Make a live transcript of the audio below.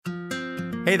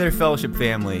Hey there, Fellowship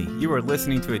family. You are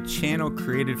listening to a channel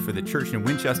created for the church in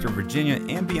Winchester, Virginia,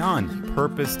 and beyond,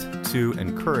 purposed to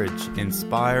encourage,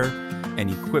 inspire, and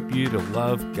equip you to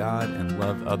love God and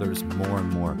love others more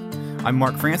and more. I'm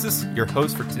Mark Francis, your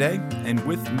host for today, and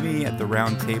with me at the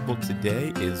round table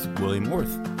today is William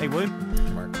Orth. Hey, William.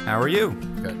 Hey, Mark. How are you?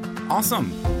 Good.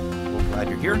 Awesome. Well, glad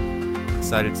you're here.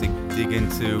 Excited to dig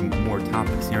into more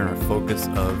topics here in our focus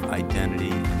of identity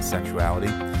and sexuality.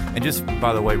 And just,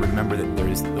 by the way, remember that there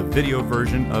is a video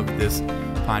version of this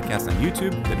podcast on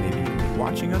YouTube that maybe you're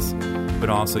watching us, but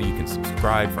also you can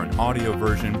subscribe for an audio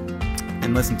version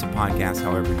and listen to podcasts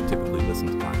however you typically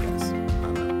listen to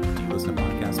podcasts. Do you listen to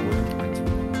podcasts, William? I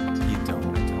do. You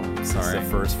don't. I don't. Sorry. This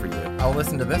is the first for you. I'll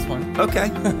listen to this one. Okay.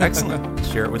 Excellent.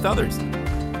 Share it with others.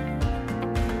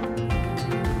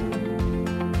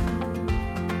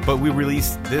 But we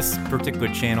release this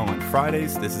particular channel on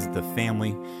Fridays. This is the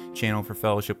family channel for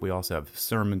Fellowship. We also have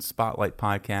Sermon Spotlight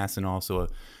podcast and also a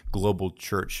global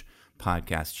church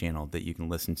podcast channel that you can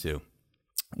listen to.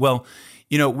 Well,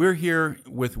 you know, we're here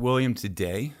with William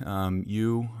today.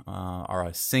 You are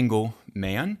a single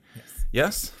man. Yes.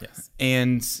 Yes? Yes.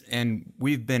 And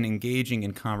we've been engaging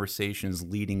in conversations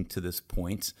leading to this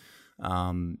point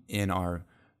in our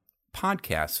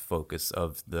podcast focus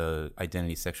of the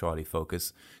identity sexuality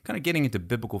focus, kind of getting into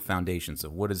biblical foundations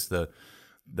of what is the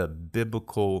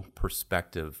biblical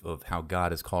perspective of how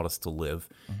God has called us to live.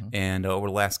 Mm-hmm. And over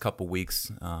the last couple of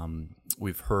weeks,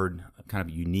 we've heard kind of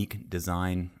a unique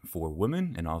design for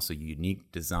women and also unique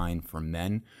design for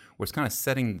men, where it's kind of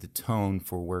setting the tone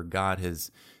for where God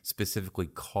has specifically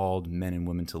called men and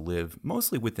women to live,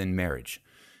 mostly within marriage.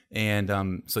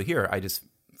 And so here, I just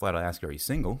flat out ask, are you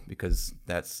single? Because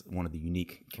that's one of the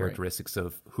unique characteristics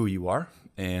of who you are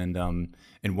and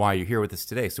why you're here with us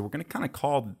today. So we're going to kind of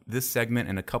call this segment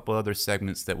and a couple other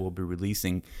segments that we'll be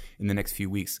releasing in the next few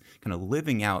weeks, kind of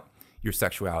living out your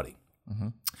sexuality. Mm-hmm.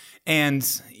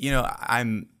 And, you know,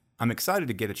 I'm excited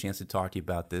to get a chance to talk to you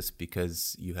about this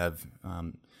because you have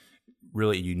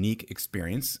really a unique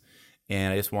experience.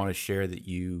 And I just want to share that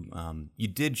you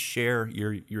did share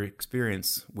your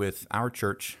experience with our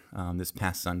church this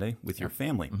past Sunday with your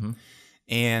family. Mm-hmm.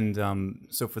 And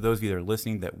so for those of you that are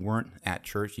listening that weren't at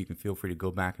church, you can feel free to go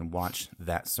back and watch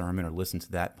that sermon or listen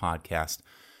to that podcast.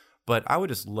 But I would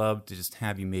just love to just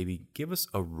have you maybe give us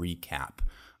a recap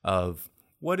of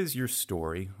what is your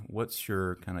story, what's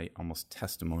your kind of almost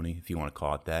testimony, if you want to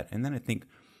call it that. And then I think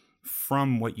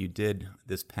from what you did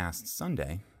this past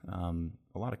Sunday,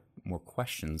 a lot of more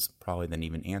questions probably than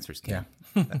even answers came.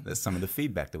 Yeah. That's some of the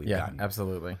feedback that we've gotten. Yeah,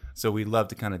 absolutely. So we'd love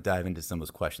to kind of dive into some of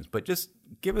those questions. But just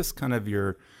give us kind of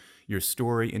your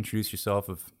story, introduce yourself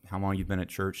of how long you've been at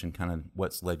church and kind of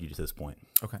what's led you to this point.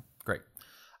 Okay, great.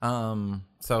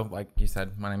 So like you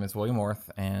said, my name is William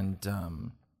Orth, and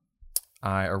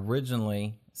I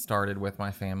originally started with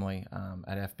my family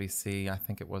at FBC. I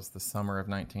think it was the summer of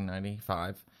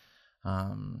 1995.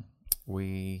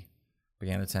 We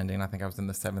began attending. I think I was in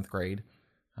the 7th grade.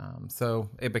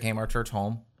 So it became our church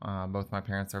home. Both my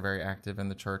parents are very active in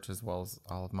the church, as well as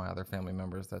all of my other family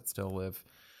members that still live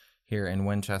here in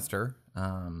Winchester.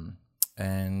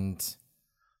 And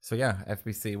so, yeah,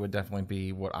 FBC would definitely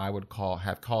be what I would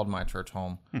have called my church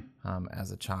home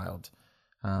as a child.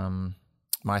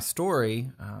 My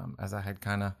story, as I had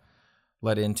kind of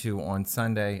led into on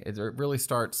Sunday, it really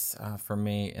starts for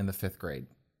me in the 5th grade.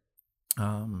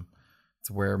 It's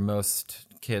where most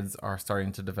kids are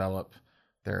starting to develop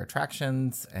their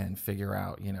attractions and figure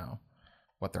out, you know,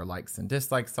 what their likes and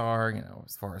dislikes are, you know,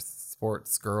 as far as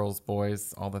sports, girls,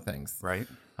 boys, all the things. Right.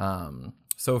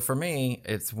 So for me,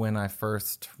 it's when I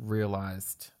first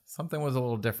realized something was a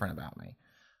little different about me.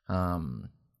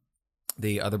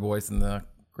 The other boys in the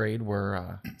grade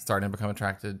were starting to become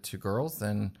attracted to girls,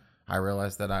 and I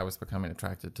realized that I was becoming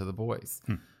attracted to the boys.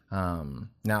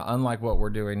 Now, unlike what we're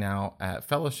doing now at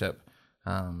Fellowship,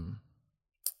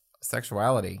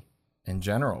 sexuality in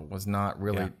general was not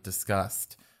really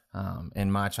discussed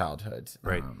in my childhood.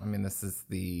 Right. I mean, this is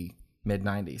the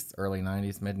mid-90s, early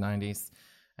 90s, mid-90s,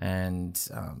 and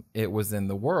it was in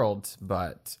the world,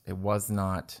 but it was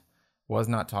not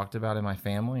talked about in my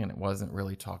family, and it wasn't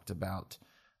really talked about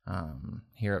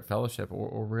here at Fellowship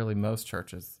or really most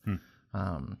churches.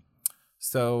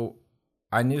 So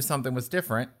I knew something was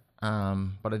different,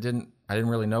 but I didn't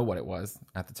really know what it was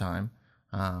at the time.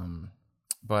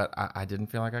 But I didn't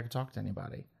feel like I could talk to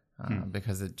anybody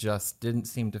because it just didn't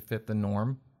seem to fit the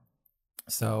norm.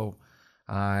 So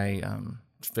I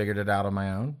figured it out on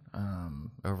my own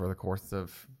over the course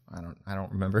of I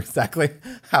don't remember exactly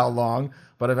how long,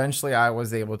 but eventually I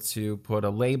was able to put a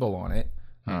label on it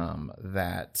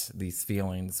that these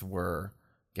feelings were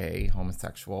gay,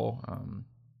 homosexual,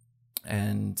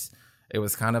 and it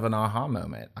was kind of an aha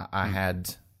moment. I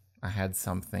had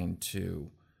something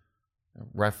to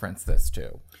reference this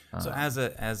to. So as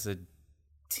a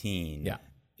teen, Yeah.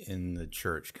 in the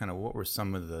church, kind of what were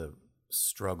some of the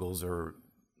struggles or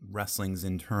wrestlings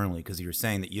internally? Because you were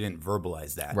saying that you didn't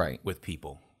verbalize that Right. with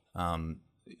people. Kind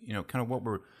of what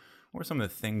were some of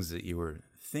the things that you were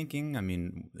thinking? I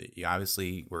mean, you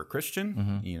obviously were a Christian.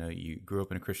 Mm-hmm. You grew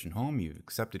up in a Christian home. You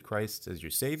accepted Christ as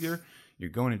your Savior. You're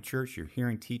going to church. You're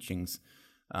hearing teachings,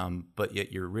 but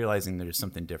yet you're realizing there's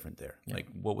something different there. Yeah. Like,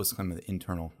 what was some of the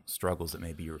internal struggles that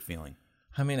maybe you were feeling?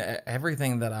 I mean,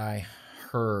 everything that I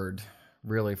heard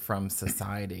really from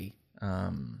society,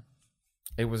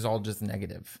 it was all just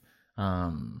negative.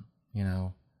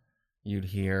 You'd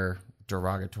hear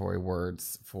derogatory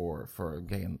words for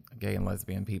gay and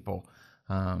lesbian people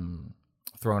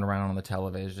thrown around on the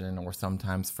television, or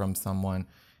sometimes from someone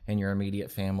in your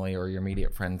immediate family or your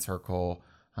immediate friend circle,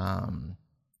 and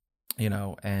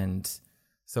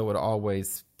so it would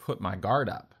always put my guard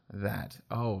up that,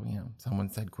 someone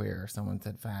said queer or someone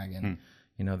said fag, and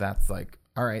that's like,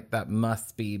 all right, that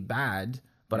must be bad.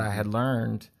 But I had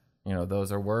learned,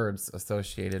 those are words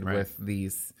associated Right. with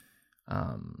these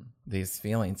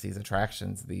feelings, these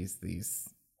attractions, these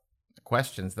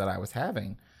questions that I was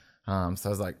having. So I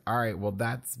was like, all right, well,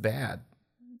 that's bad.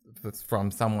 It's from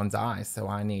someone's eyes, so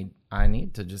I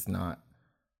need to just not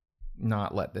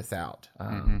let this out.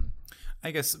 I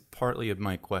guess partly of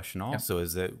my question also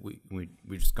is that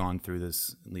we've just gone through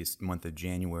this at least month of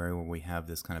January where we have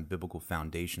this kind of biblical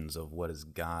foundations of what has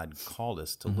God called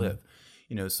us to live.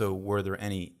 So were there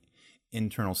any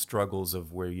internal struggles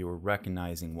of where you were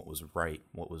recognizing what was right,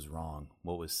 what was wrong,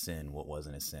 what was sin, what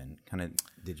wasn't a sin? Kind of,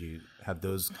 did you have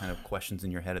those kind of questions in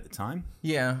your head at the time?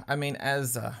 Yeah, I mean,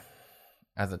 as a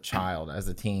child, as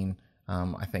a teen,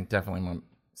 I think definitely my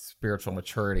spiritual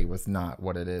maturity was not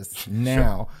what it is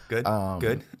now. Good.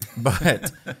 Good.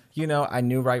 But I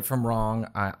knew right from wrong.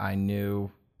 I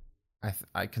knew,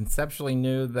 I conceptually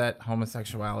knew that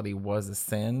homosexuality was a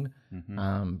sin,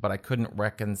 but I couldn't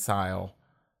reconcile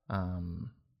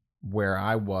where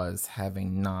I was,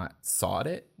 having not sought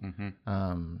it,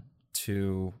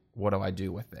 to what do I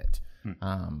do with it?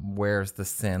 Where's the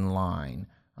sin line,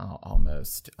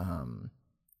 almost?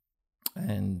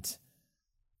 And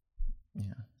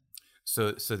yeah.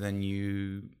 So then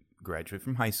you graduate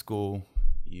from high school.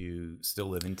 You still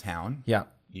live in town. Yeah.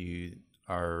 You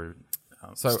are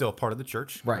So- still a part of the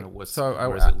church. Right. Kind of So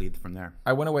where does it lead from there?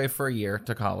 I went away for a year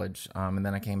to college, and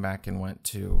then I came back and went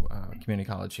to community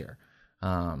college here.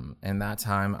 And that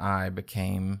time I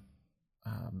became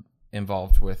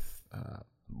involved with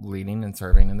leading and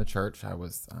serving in the church. I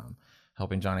was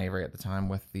helping John Avery at the time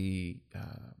with the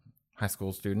high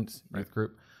school students youth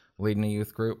group, leading a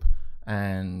youth group.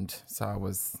 And so I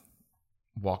was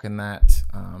walking that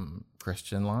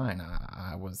Christian line.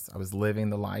 I was living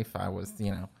the life. I was,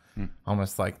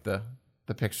 almost like the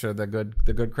picture, the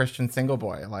good Christian single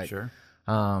boy. Like, Sure.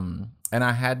 And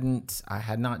I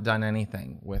had not done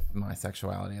anything with my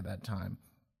sexuality at that time.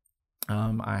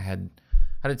 I had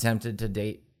attempted to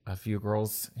date a few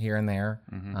girls here and there.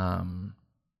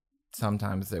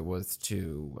 Sometimes it was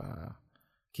to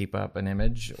keep up an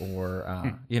image,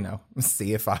 or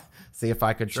see if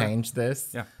I could change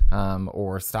this,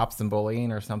 or stop some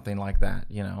bullying or something like that.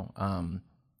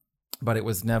 But it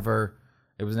was never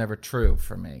true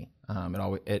for me.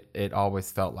 It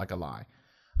always felt like a lie.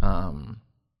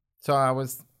 So I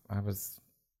was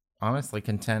honestly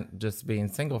content just being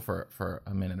single for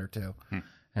a minute or two,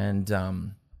 and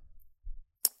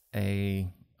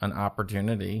an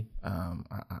opportunity.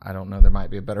 I don't know, there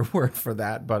might be a better word for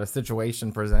that, but a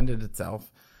situation presented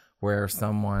itself where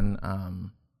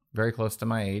someone very close to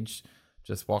my age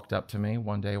just walked up to me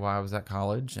one day while I was at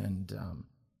college and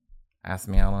asked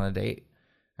me out on a date.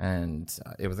 And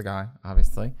it was a guy,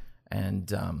 obviously.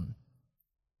 And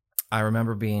I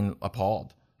remember being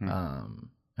appalled. And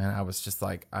I was just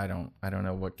like, I don't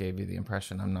know what gave you the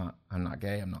impression. I'm not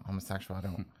gay. I'm not homosexual. I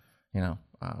don't,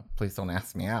 please don't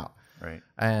ask me out. Right.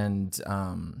 And,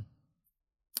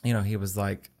 he was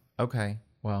like, okay,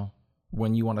 well,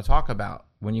 when you want to talk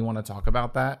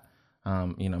about that,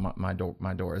 my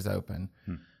door is open.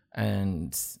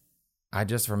 And I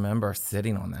just remember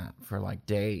sitting on that for like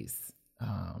days,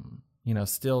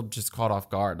 still just caught off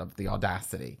guard of the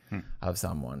audacity of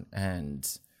someone.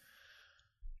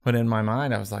 But in my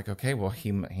mind, I was like, okay, well,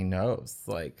 he knows,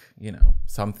 like,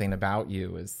 something about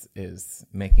you is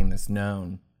making this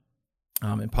known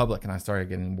in public. And I started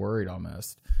getting worried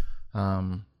almost.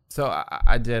 So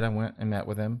I did. I went and met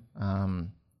with him,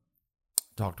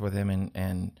 talked with him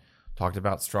and talked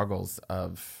about struggles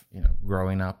of,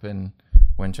 growing up in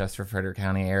Winchester, Frederick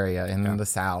County area in the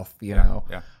South, you know,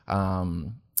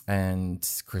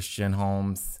 and Christian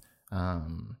homes,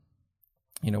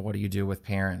 what do you do with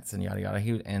parents and yada,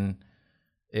 yada. And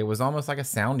it was almost like a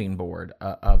sounding board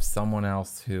of someone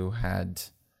else who had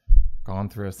gone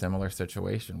through a similar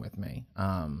situation with me.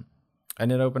 And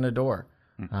it opened a door.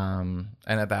 And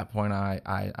at that point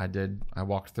I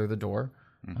walked through the door,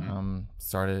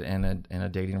 started in a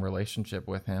dating relationship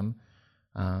with him.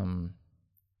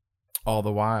 All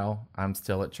the while I'm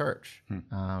still at church,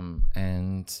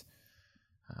 and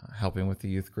helping with the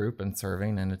youth group and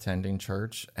serving and attending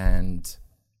church. And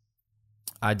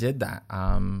I did that.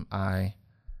 I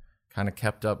kind of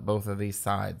kept up both of these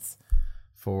sides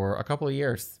for a couple of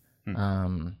years.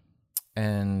 And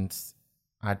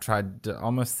I tried to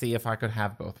almost see if I could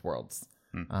have both worlds.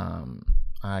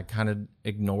 I kind of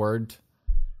ignored,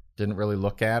 didn't really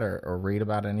look at or read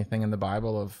about anything in the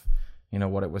Bible of,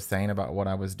 what it was saying about what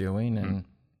I was doing, and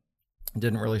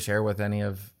didn't really share with any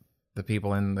of the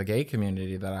people in the gay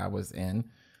community that I was in,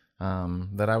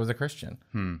 that I was a Christian.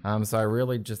 So I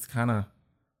really just kind of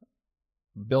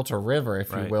built a river,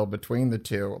 if you will, between the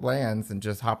two lands and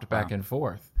just hopped back and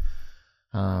forth.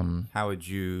 How would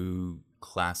you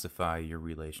classify your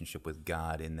relationship with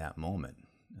God in that moment?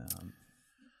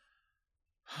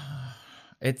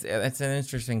 It's an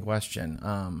interesting question.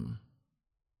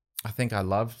 I think I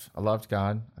loved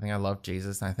God. I think I loved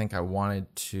Jesus. I think I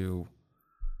wanted to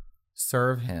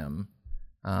serve him.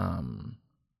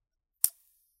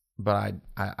 But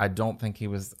I don't think he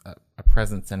was a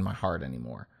presence in my heart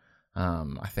anymore.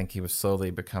 I think he was slowly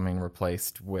becoming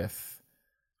replaced with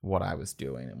what I was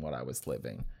doing and what I was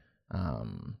living.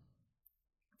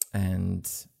 And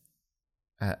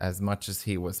as much as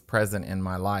he was present in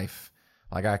my life,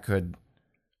 like I could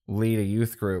lead a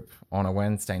youth group on a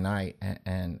Wednesday night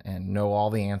and know all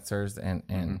the answers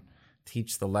and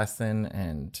teach the lesson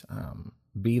and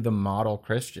be the model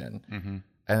Christian. And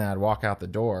then I'd walk out the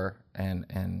door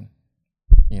and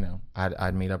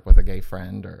I'd meet up with a gay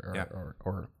friend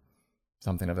or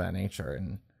something of that nature.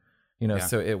 And,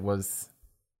 so it was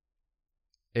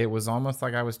almost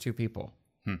like I was two people.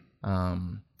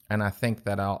 And I think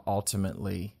that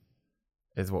ultimately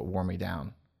is what wore me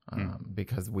down,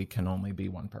 because we can only be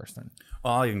one person.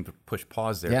 Well, I'll even push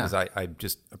pause there because I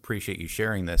just appreciate you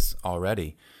sharing this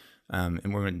already.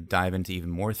 And we're going to dive into even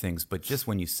more things. But just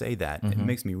when you say that, it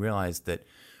makes me realize that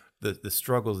the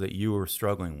struggles that you were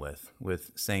struggling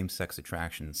with same-sex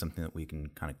attraction, something that we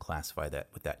can kind of classify that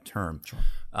with that term,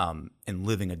 and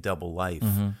living a double life,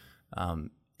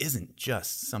 isn't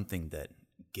just something that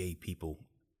gay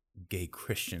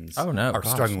Christians are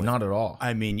struggling with. Not at all.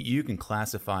 I mean, you can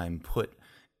classify and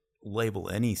label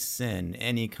any sin,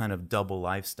 any kind of double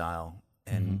lifestyle,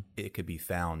 and it could be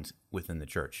found within the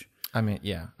church. I mean,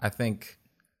 I think,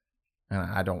 and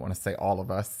I don't want to say all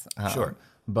of us,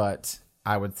 but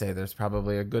I would say there's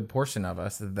probably a good portion of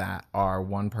us that are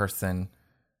one person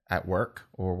at work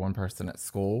or one person at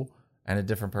school and a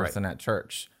different person at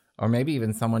church, or maybe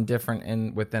even someone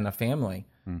different within a family.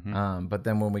 But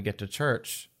then when we get to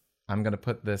church, I'm going to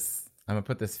put this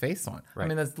face on. I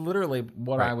mean, that's literally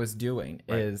what I was doing.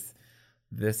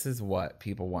 This is what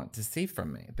people want to see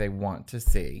from me. They want to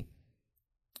see,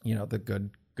 the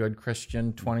good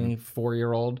Christian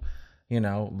 24-year-old,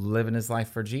 living his life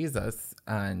for Jesus.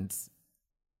 And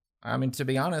I mean, to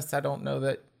be honest, I don't know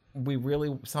that we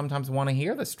really sometimes want to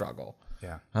hear the struggle.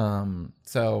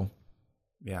 So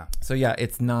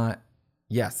it's not,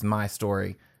 yes, my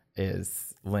story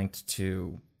is linked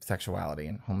to sexuality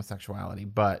and homosexuality,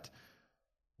 but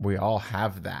we all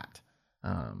have that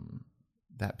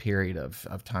period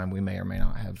of time we may or may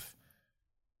not have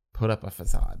put up a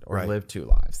facade or lived two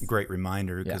lives. Great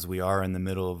reminder, because we are in the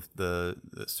middle of the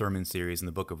sermon series in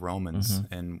the book of Romans,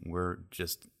 and we're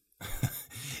just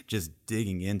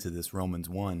digging into this Romans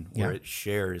 1, where it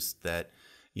shares that,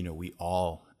 we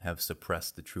all have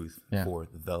suppressed the truth for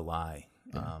the lie.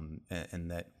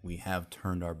 And that we have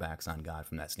turned our backs on God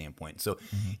from that standpoint. So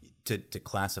to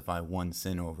classify one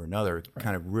sin over another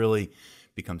kind of really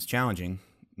becomes challenging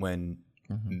when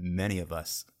many of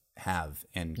us have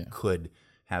and could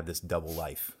have this double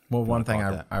life. Well, one thing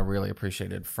I really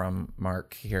appreciated from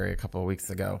Mark here a couple of weeks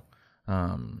ago,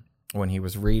 when he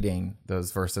was reading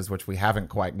those verses, which we haven't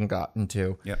quite gotten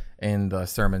to in the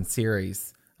sermon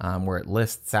series, where it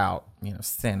lists out,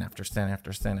 sin after sin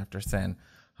after sin after sin.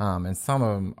 And some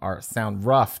of them sound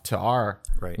rough to our,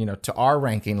 to our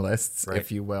ranking lists,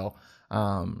 if you will.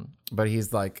 But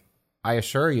he's like, I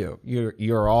assure you,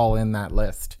 you're all in that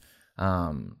list.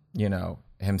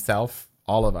 Himself,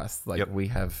 all of us, we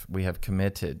have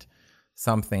committed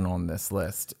something on this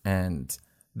list, and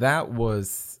that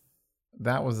was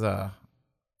a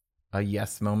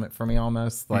yes moment for me,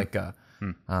 almost like a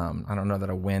I don't know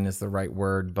that a win is the right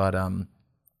word, but I've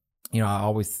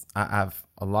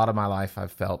a lot of my life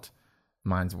I've felt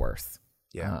mine's worse.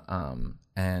 Yeah.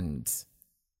 And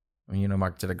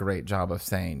Mark did a great job of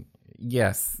saying,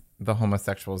 yes, the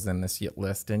homosexuals in this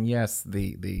list, and yes,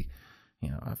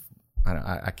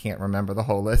 I can't remember the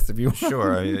whole list. If you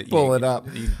sure pull it up,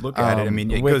 you look at it. I mean,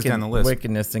 it goes down the list.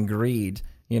 Wickedness and greed,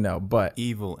 but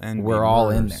evil, envy, we're all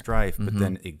murder, in there. strife. But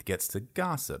then it gets to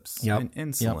gossips, and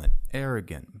insolent,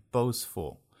 arrogant,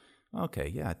 boastful.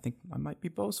 Okay, yeah, I think I might be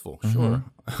boastful. Sure.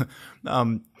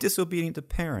 Disobedient to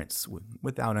parents,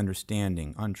 without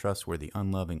understanding, untrustworthy,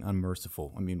 unloving,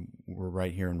 unmerciful. I mean, we're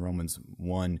right here in Romans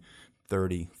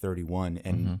 1:30-31,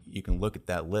 and you can look at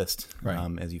that list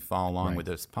as you follow along with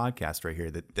this podcast right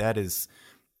here. That is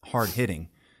hard hitting,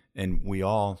 and we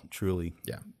all truly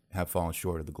have fallen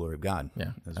short of the glory of God.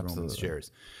 Yeah, as absolutely. Romans shares.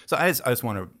 So I just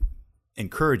want to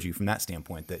encourage you from that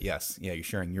standpoint that you're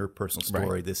sharing your personal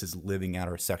story. Right. This is living out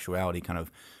our sexuality kind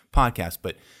of podcast,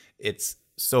 but it's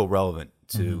so relevant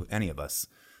to any of us.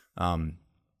 And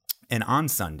on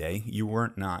Sunday, you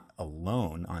weren't not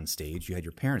alone on stage. You had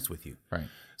your parents with you. Right.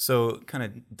 So kind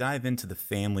of dive into the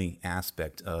family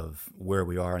aspect of where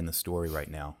we are in the story right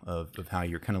now, of how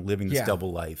you're kind of living this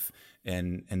double life,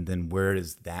 and then where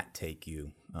does that take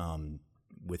you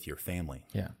with your family?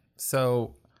 Yeah.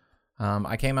 So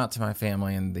I came out to my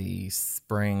family in the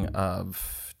spring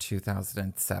of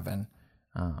 2007.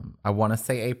 I want to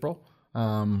say April,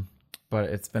 but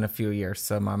it's been a few years,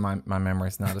 so my memory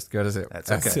is not as good as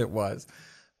it was.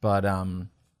 But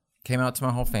came out to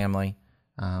my whole family.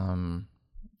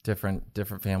 Different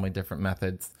family, different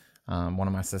methods. One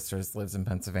of my sisters lives in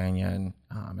Pennsylvania, and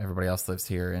everybody else lives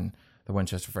here in the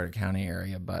Winchester-Frederick County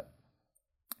area. But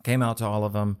came out to all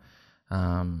of them.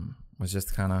 Was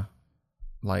just kind of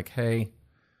like, hey,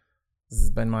 this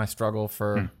has been my struggle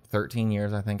for 13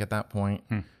 years, I think, at that point.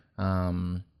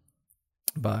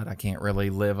 But I can't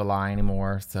really live a lie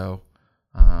anymore. So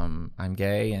I'm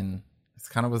gay, and it's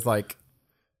kind of was like,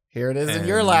 here it is in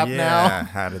your lap now.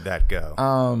 How did that go?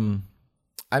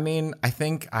 I mean, I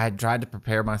think I had tried to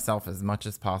prepare myself as much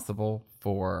as possible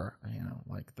for,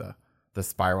 like the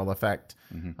spiral effect.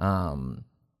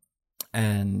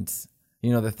 And,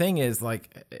 the thing is,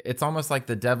 like, it's almost like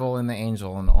the devil and the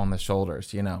angel on the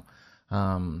shoulders,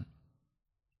 I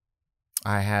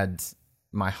had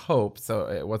my hope, so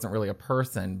it wasn't really a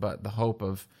person, but the hope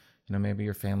of, maybe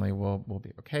your family will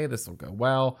be okay. This will go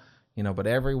well, but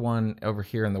everyone over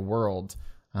here in the world,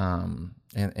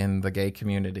 in the gay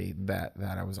community that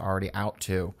I was already out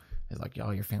to is like,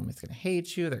 y'all, your family's going to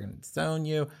hate you. They're going to disown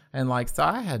you. And like, so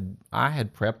I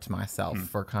had prepped myself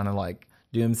for kind of like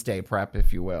doomsday prep,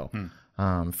 if you will,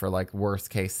 for like worst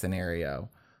case scenario.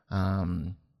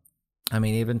 I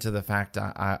mean, even to the fact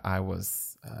I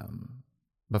was,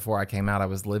 before I came out, I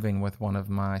was living with one of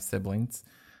my siblings.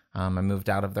 I moved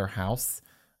out of their house,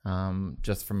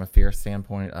 just from a fear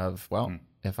standpoint of, well,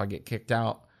 if I get kicked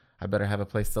out, I better have a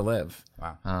place to live.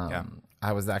 Wow.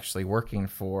 I was actually working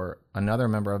for another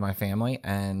member of my family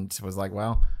and was like,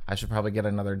 well, I should probably get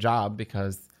another job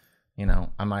because,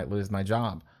 I might lose my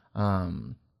job.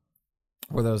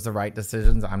 Were those the right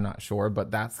decisions? I'm not sure, but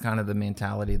that's kind of the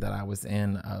mentality that I was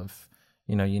in of,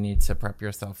 you need to prep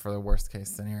yourself for the worst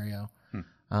case scenario.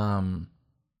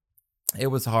 It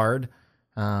was hard.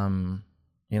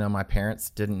 My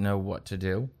parents didn't know what to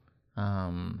do.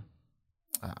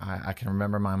 I can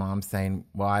remember my mom saying,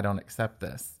 well, I don't accept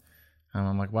this. And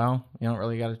I'm like, well, you don't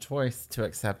really got a choice to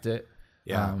accept it.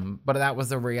 Yeah. But that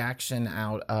was a reaction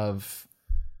out of,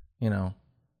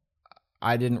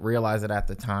 I didn't realize it at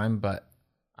the time, but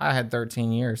I had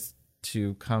 13 years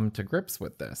to come to grips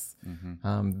with this.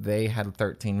 They had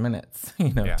 13 minutes,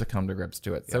 to come to grips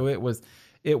to it. So it was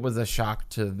a shock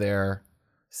to their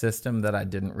system that I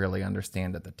didn't really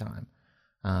understand at the time.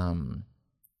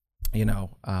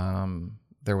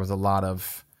 There was a lot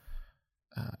of,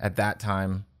 at that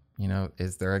time,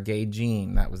 is there a gay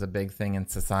gene? That was a big thing in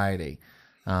society.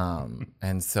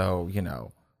 And so,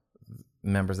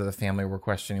 members of the family were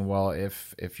questioning, well,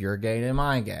 if you're gay, am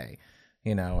I gay?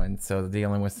 And so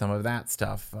dealing with some of that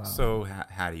stuff. So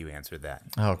how do you answer that?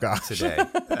 Oh, gosh. Today?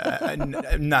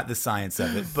 Not the science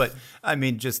of it, but I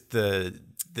mean, just the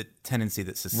tendency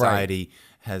that society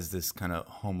has this kind of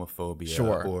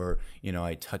homophobia, or,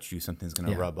 I touch you, something's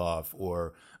going to rub off,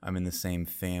 or I'm in the same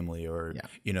family, or,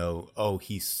 oh,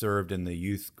 he served in the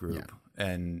youth group,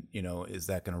 and, is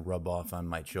that going to rub off on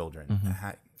my children?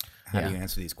 How do you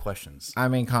answer these questions? I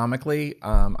mean, comically,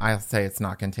 I'll say it's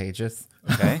not contagious.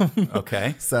 Okay.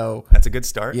 Okay. So that's a good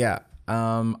start. Yeah.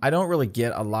 I don't really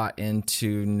get a lot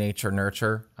into nature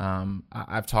nurture.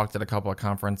 I've talked at a couple of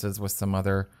conferences with some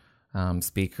other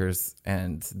speakers,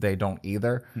 and they don't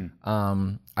either.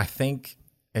 I think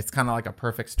it's kind of like a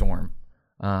perfect storm.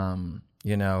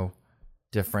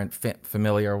 Different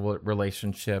familiar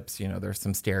relationships. There's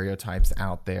some stereotypes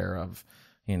out there of,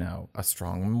 a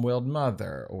strong-willed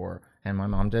mother, and my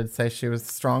mom did say she was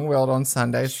strong-willed on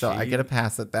Sundays, so I get a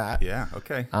pass at that. Yeah.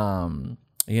 Okay.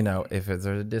 If it's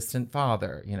a distant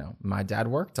father, my dad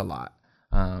worked a lot.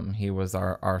 He was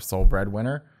our sole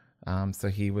breadwinner. So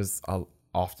he was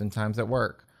oftentimes at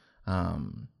work.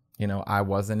 I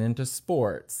wasn't into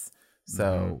sports.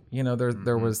 So,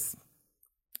 there was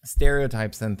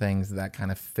stereotypes and things that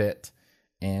kind of fit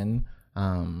in,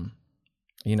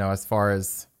 as far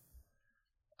as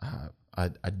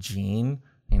a gene.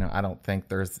 I don't think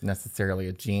there's necessarily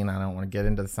a gene. I don't want to get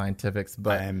into the scientifics,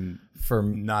 but I'm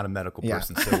not a medical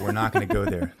person, so we're not going to go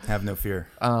there. Have no fear.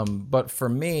 But for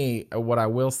me, what I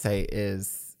will say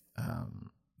is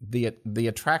the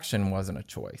attraction wasn't a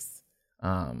choice.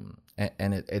 And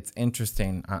it's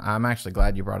interesting. I'm actually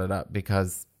glad you brought it up,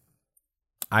 because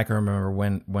I can remember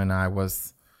when I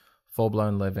was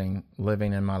full-blown living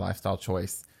in my lifestyle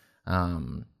choice.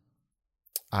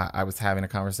 I was having a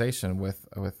conversation with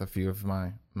a few of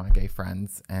my gay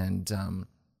friends, and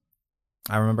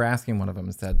I remember asking one of them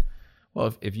and said,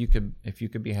 "Well, if you could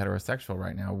be heterosexual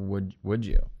right now, would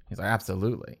you?" He's like,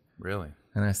 "Absolutely." Really?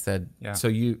 And I said, Yeah. So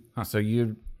you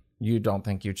don't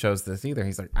think you chose this either?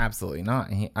 He's like, "Absolutely not."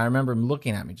 And I remember him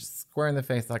looking at me just square in the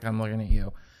face, like I'm looking at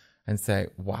you, and say,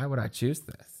 "Why would I choose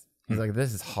this?" He's like,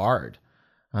 "This is hard."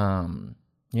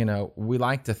 We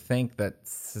like to think that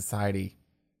society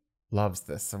loves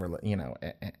this,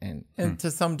 and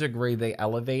to some degree they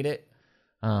elevate it,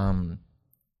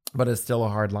 but it's still a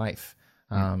hard life.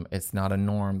 It's not a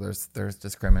norm. There's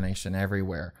discrimination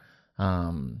everywhere,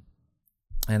 and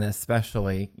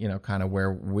especially kind of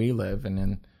where we live, and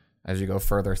then as you go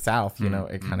further south,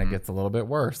 it kind of gets a little bit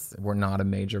worse. We're not a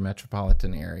major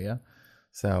metropolitan area,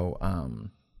 so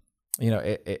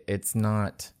it's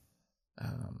not.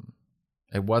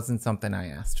 It wasn't something I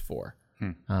asked for.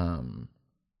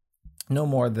 No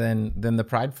more than the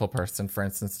prideful person, for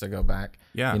instance, to go back,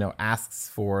 asks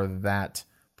for that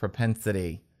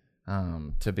propensity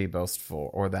to be boastful,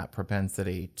 or that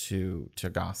propensity to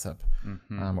gossip,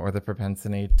 or the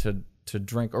propensity to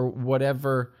drink, or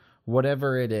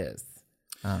whatever it is.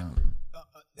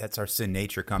 That's our sin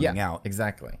nature coming out.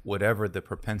 Exactly. Whatever the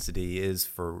propensity is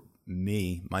for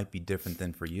me might be different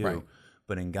than for you. Right.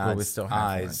 But in God's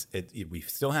eyes, we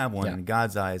still have one. Yeah. In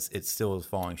God's eyes, it still is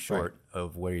falling short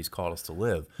of where He's called us to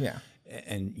live. Yeah.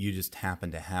 And you just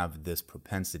happen to have this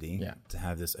propensity to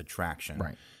have this attraction.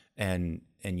 Right. And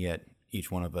yet each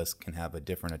one of us can have a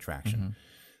different attraction.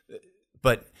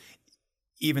 But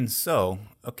even so,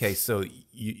 okay, so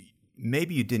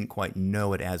maybe you didn't quite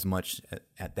know it as much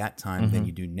at that time than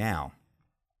you do now.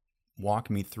 Walk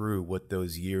me through what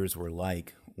those years were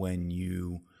like when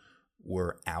you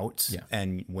were out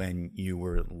and when you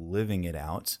were living it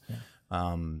out.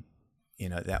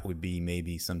 That would be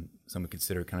maybe some would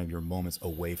consider kind of your moments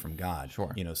away from God.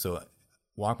 Sure. So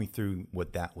walk me through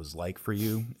what that was like for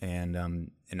you, and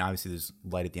obviously there's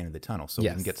light at the end of the tunnel, so we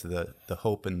can get to the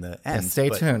hope and the end. Stay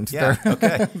tuned. Yeah,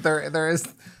 okay. There is.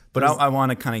 But I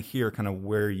want to kind of hear kind of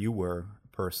where you were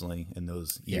personally in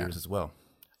those years as well.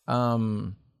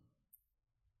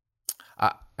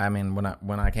 I mean,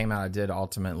 when I came out, I did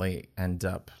ultimately end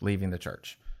up leaving the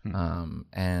church.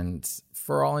 And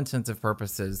for all intents and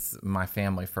purposes, my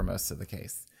family for most of the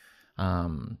case.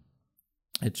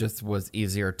 It just was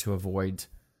easier to avoid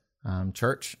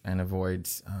church and avoid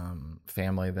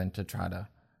family than to try to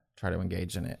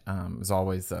engage in it. It was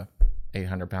always a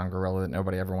 800-pound gorilla that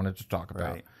nobody ever wanted to talk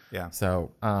about. Right. Yeah.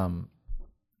 So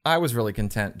I was really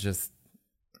content just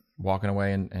walking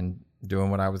away and doing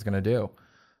what I was going to do.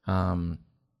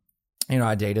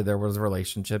 I dated, there was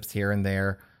relationships here and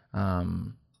there.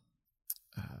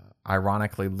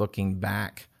 Ironically, looking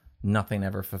back, nothing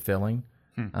ever fulfilling.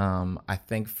 I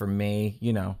think for me,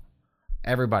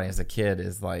 everybody as a kid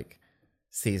is like,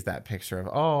 sees that picture of,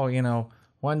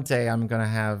 one day I'm going to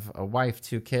have a wife,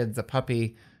 2 kids, a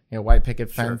puppy, white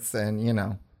picket fence, and,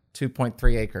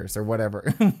 2.3 acres or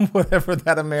whatever, whatever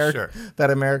that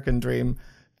American dream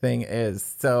thing is.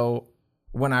 So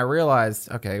when I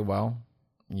realized, okay, well,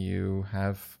 you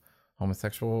have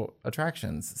homosexual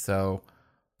attractions, so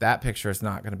that picture is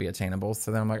not going to be attainable. So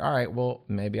then I'm like, all right, well,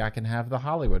 maybe I can have the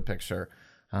Hollywood picture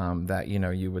that,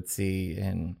 you would see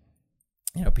in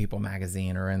People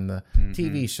magazine or in the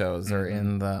TV shows or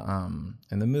in the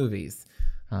movies.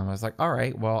 I was like, all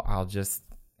right, well, I'll just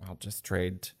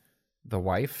trade the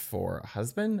wife for a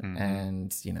husband,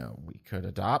 and we could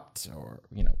adopt or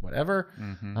whatever.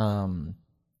 And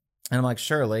I'm like,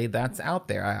 surely that's out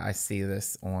there. I see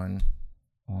this on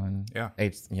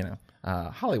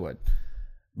Hollywood,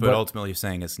 but ultimately you're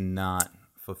saying it's not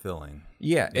fulfilling.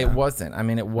 Yeah, it wasn't. I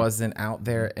mean, it wasn't out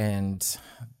there, and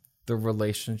the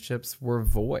relationships were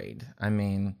void. I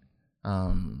mean,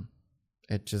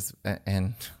 it just,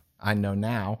 and I know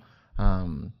now,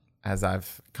 as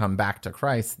I've come back to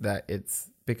Christ, that it's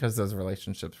because those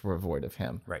relationships were void of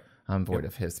him, right? Void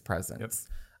of his presence.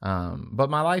 But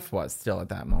my life was still at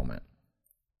that moment.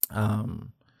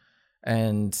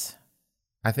 And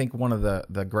I think one of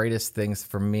the greatest things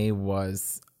for me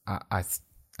was I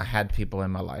had people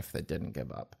in my life that didn't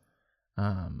give up.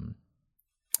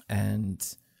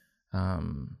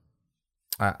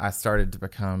 I started to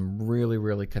become really,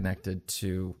 really connected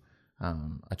to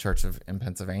a church in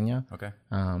Pennsylvania. Okay.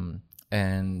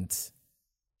 And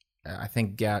I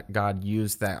think God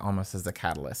used that almost as a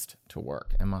catalyst to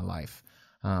work in my life.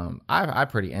 I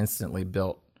pretty instantly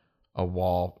built a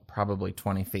wall probably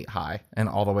 20 feet high and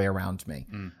all the way around me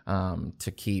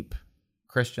to keep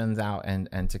Christians out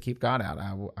and to keep God out.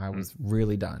 I was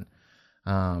really done.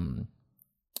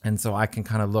 And so I can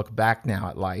kind of look back now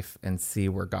at life and see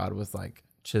where God was like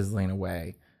chiseling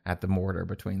away at the mortar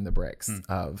between the bricks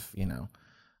of,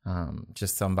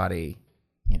 just somebody,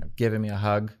 giving me a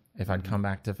hug if I'd come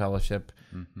back to fellowship,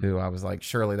 who I was like,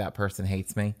 surely that person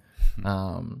hates me,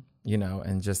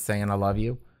 and just saying, I love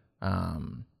you.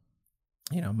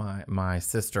 My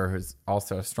sister, who's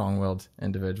also a strong-willed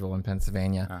individual in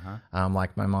Pennsylvania,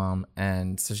 like my mom.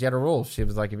 And so she had a rule. She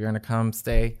was like, if you're going to come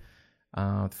stay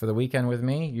for the weekend with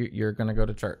me, you're going to go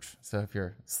to church. So if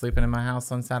you're sleeping in my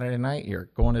house on Saturday night, you're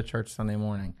going to church Sunday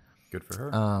morning. Good for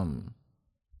her.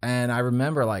 And I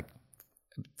remember like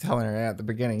telling her at the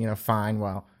beginning, fine,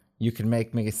 well, you can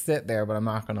make me sit there, but I'm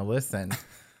not going to listen.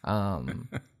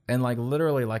 And like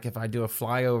literally, like if I do a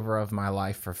flyover of my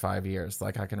life for 5 years,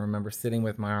 like I can remember sitting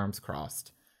with my arms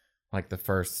crossed, like the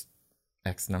first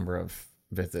X number of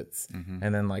visits.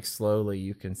 And then like slowly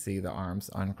you can see the arms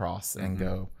uncross and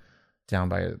go down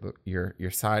by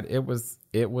your side. It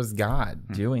was God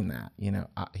doing that.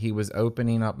 He was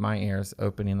opening up my ears,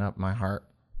 opening up my heart,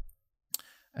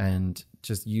 and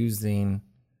just using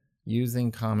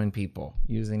common people,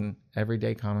 using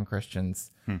everyday common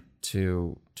Christians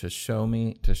to show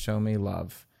me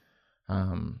love,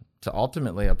 to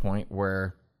ultimately a point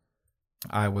where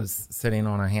I was sitting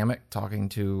on a hammock talking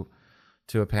to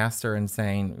a pastor and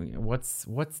saying, what's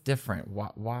different?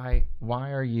 Why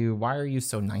are you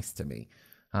so nice to me?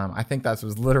 I think that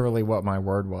was literally what my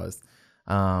word was.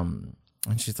 And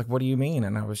she's like, what do you mean?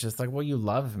 And I was just like, well, you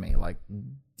love me. Like,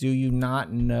 do you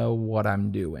not know what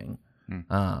I'm doing?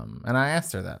 And I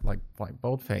asked her that, like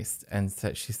bold-faced, and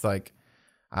she's like,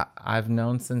 I've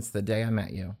known since the day I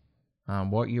met you,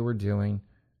 what you were doing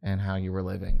and how you were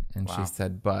living. And she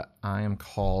said, but I am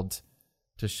called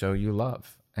to show you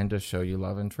love and to show you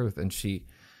love and truth. And she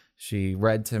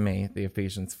read to me the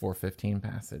Ephesians 4:15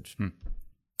 passage,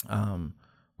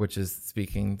 which is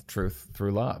speaking the truth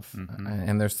through love.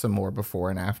 And there's some more before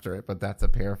and after it, but that's a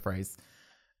paraphrase.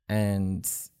 And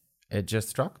it just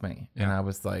struck me. Yeah. And I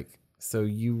was like, so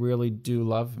you really do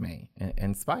love me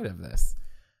in spite of this?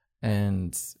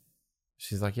 And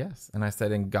she's like, yes. And I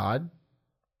said, and God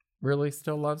really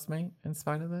still loves me in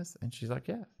spite of this? And she's like,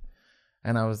 yes.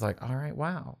 And I was like, all right,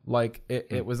 wow. Like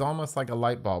it was almost like a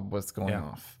light bulb was going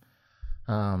off.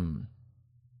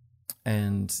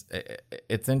 And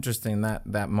it's interesting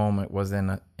that moment was in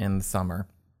the summer.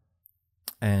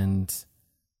 And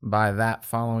by that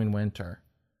following winter,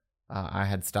 I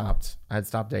had stopped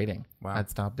dating. Wow. I'd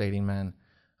stopped dating men.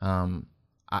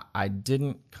 I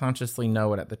didn't consciously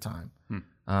know it at the time.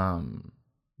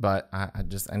 But I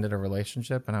just ended a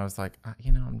relationship, and I was like,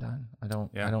 I'm done. I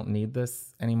don't need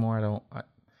this anymore.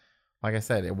 Like I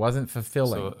said, it wasn't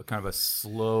fulfilling. So kind of a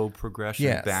slow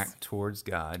progression back towards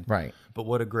God. Right. But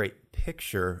what a great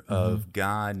picture of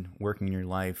God working in your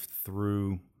life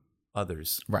through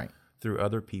others. Right. Through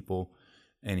other people.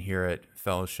 And here at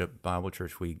Fellowship Bible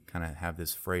Church, we kind of have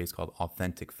this phrase called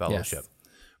authentic fellowship,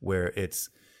 where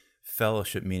it's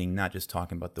fellowship meaning not just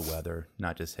talking about the weather,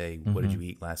 not just, hey, what did you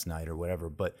eat last night or whatever,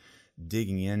 but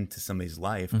digging into somebody's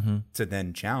life to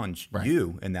then challenge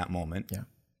you in that moment. Yeah.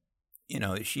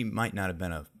 She might not have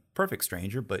been a perfect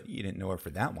stranger, but you didn't know her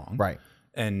for that long. Right.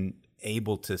 And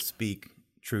able to speak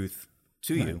truth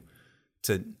to you,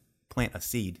 to plant a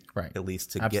seed, at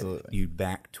least to get you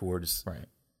back towards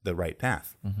the right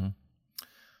path.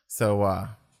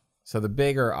 So the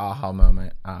bigger aha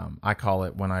moment, I call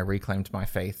it when I reclaimed my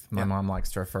faith. My mom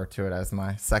likes to refer to it as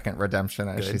my second redemption,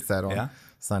 as she said on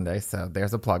Sunday. So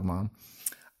there's a plug, Mom.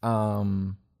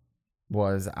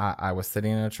 Was I was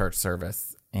sitting in a church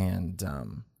service, and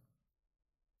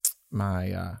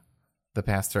the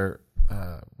pastor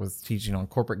was teaching on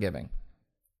corporate giving,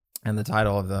 and the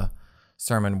title of the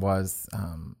sermon was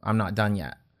 "I'm Not Done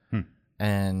Yet."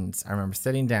 And I remember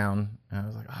sitting down, and I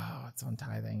was like, "Oh, it's on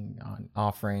tithing, on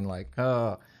offering, like,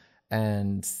 oh."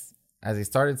 And as he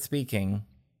started speaking,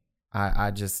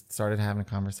 I just started having a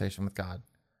conversation with God,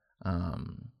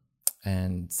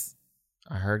 and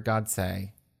I heard God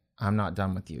say, "I'm not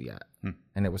done with you yet,"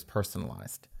 and it was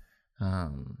personalized.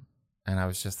 And I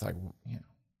was just like,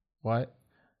 what?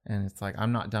 And it's like,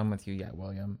 "I'm not done with you yet,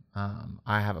 William.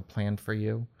 I have a plan for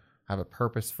you. I have a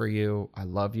purpose for you. I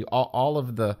love you." All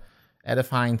of the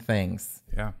edifying things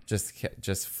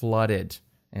just flooded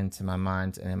into my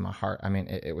mind and in my heart. I mean,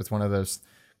 it was one of those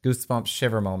goosebumps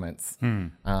shiver moments.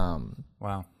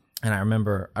 Wow. And I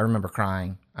remember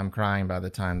crying. I'm crying by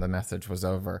the time the message was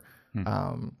over.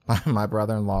 My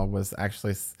brother-in-law was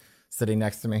actually sitting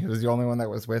next to me. He was the only one that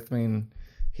was with me, and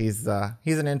he's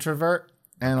an introvert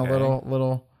and a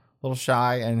little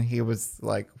shy, and he was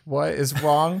like, "What is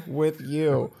wrong with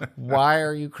you? Why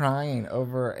are you crying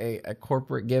over a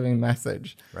corporate giving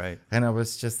message?" Right. And I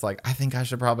was just like, "I think I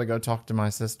should probably go talk to my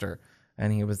sister."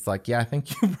 And he was like, "Yeah, I think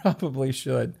you probably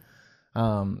should."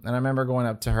 And I remember going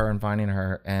up to her and finding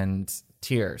her, and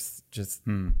tears just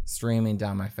streaming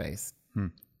down my face.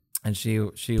 And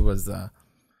she was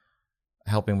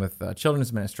helping with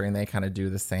children's ministry, and they kind of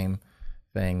do the same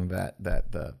thing that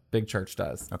the big church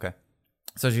does. Okay.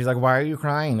 So she's like, "Why are you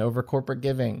crying over corporate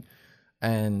giving?"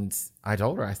 And I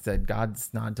told her, I said,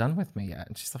 "God's not done with me yet."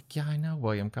 And she's like, "Yeah, I know,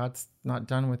 William. God's not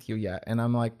done with you yet." And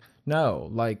I'm like, "No,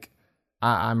 like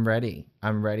I'm ready.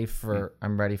 I'm ready for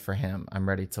him. I'm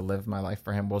ready to live my life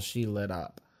for him." Well, she lit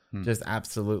up, just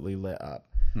absolutely lit up,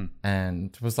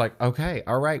 and was like, "Okay,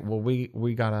 all right. Well,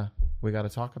 we gotta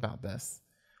talk about this."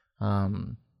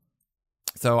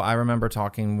 So I remember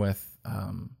talking with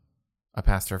a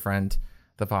pastor friend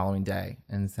the following day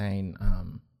and saying,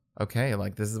 "Okay,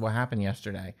 like, this is what happened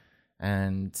yesterday,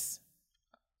 and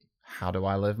how do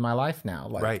I live my life now?"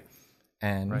 Like, right.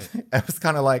 And I was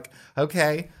kind of like,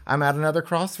 "Okay, I'm at another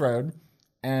crossroad,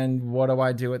 and what do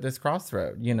I do at this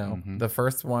crossroad?" The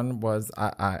first one was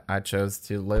I chose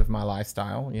to live my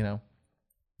lifestyle,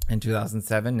 in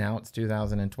 2007. Now it's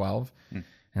 2012.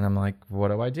 And I'm like, "What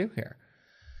do I do here?"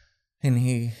 And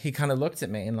he kind of looked at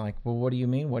me and like, "Well, what do you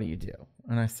mean? What do you do?"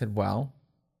 And I said, "Well,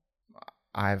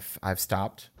 I've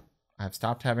stopped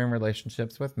having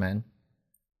relationships with men.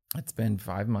 It's been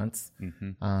 5 months.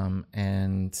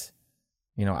 And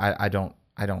I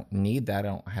don't need that. I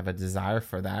don't have a desire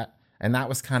for that." And that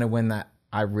was kind of when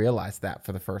I realized that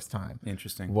for the first time.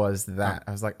 Interesting. Was that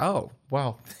I was like, "Oh,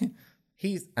 well,"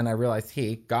 and I realized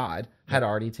God had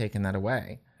already taken that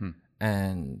away.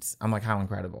 And I'm like, "How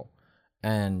incredible."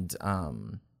 And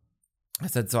I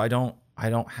said, "So I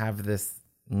don't have this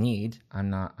need. I'm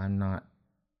not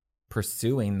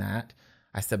pursuing that."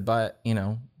 I said, "But,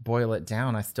 boil it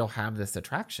down, I still have this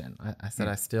attraction." I said,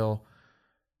 "I still,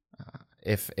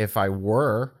 if I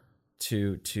were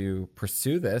to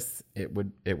pursue this, it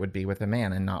would be with a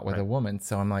man and not with a woman."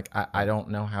 So I'm like, I don't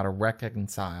know how to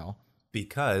reconcile.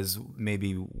 Because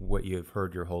maybe what you've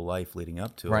heard your whole life leading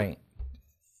up to it,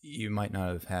 you might not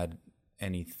have had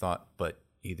any thought, but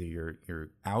either you're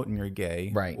out and you're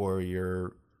gay, or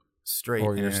you're straight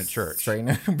or you're in a church. Straight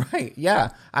right.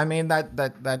 Yeah. I mean,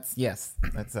 that's yes.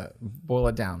 That's boil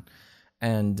it down.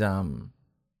 And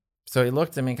so he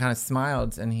looked at me, kind of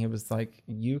smiled, and he was like,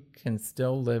 "You can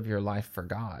still live your life for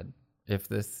God if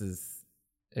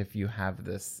you have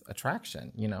this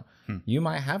attraction. You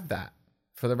might have that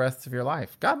for the rest of your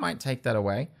life. God might take that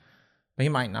away, but he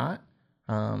might not.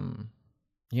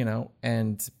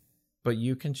 But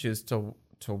you can choose to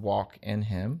walk in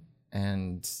him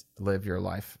and live your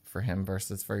life for him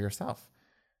versus for yourself."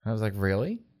 And I was like,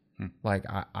 "Really? Like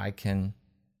I can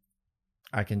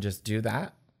just do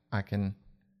that? I can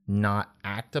not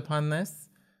act upon this,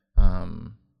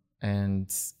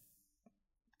 and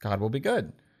God will be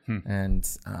good." And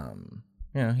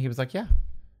he was like, "Yeah."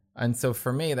 And so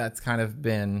for me, that's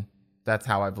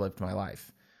how I've lived my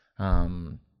life.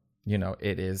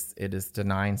 It is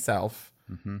denying self,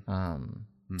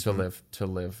 to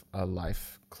live a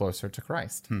life closer to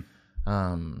Christ.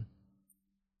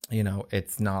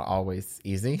 It's not always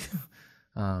easy,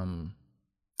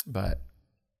 but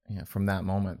from that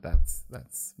moment,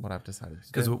 that's what I've decided to do.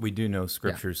 Because what we do know,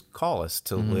 scriptures call us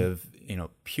to live,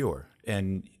 pure,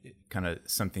 and kind of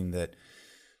something that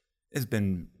has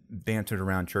been bantered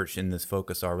around church in this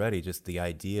focus already. Just the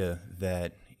idea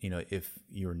that if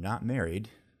you're not married,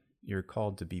 you're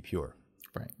called to be pure,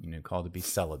 right? Called to be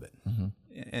celibate,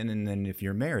 and then if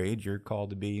you're married, you're called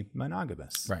to be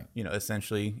monogamous, right?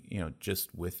 Essentially,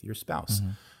 just with your spouse,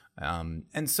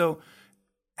 and so.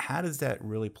 How does that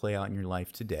really play out in your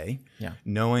life today? Yeah.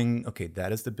 Knowing, okay,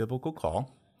 that is the biblical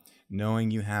call, knowing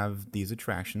you have these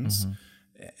attractions,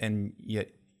 and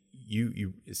yet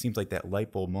you it seems like that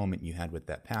light bulb moment you had with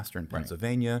that pastor in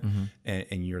Pennsylvania,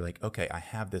 and you're like, okay, I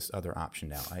have this other option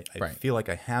now. I feel like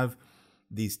I have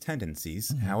these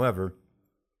tendencies. However,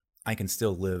 I can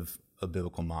still live a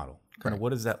biblical model. Kind of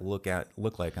what does that look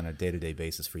like on a day-to-day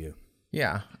basis for you?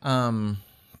 Yeah.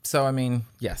 So, I mean,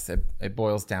 yes, it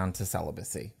boils down to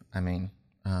celibacy. I mean,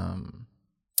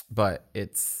 but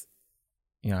it's,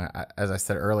 as I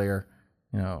said earlier,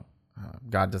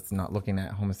 God is not looking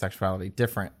at homosexuality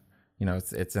different.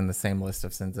 It's in the same list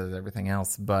of sins as everything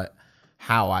else, but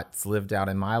how it's lived out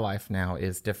in my life now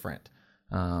is different.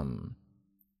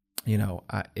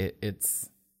 It's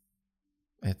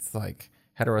like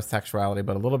heterosexuality,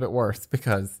 but a little bit worse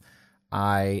because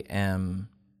I am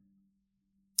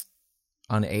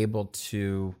unable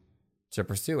to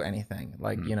pursue anything.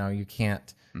 Like, you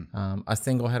can't, a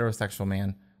single heterosexual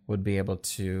man would be able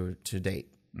to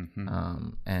date,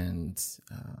 and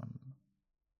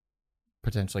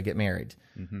potentially get married.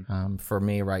 For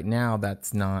me right now,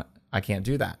 I can't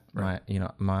do that. Right.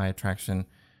 My attraction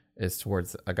is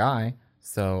towards a guy,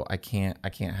 so I can't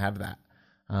have that.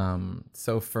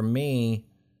 So for me,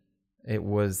 it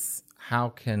was, how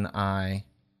can I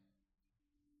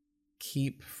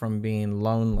keep from being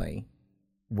lonely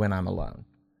when I'm alone?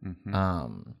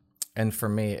 And for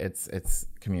me, it's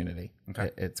community. Okay.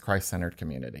 It's Christ-centered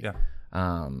community. Yeah.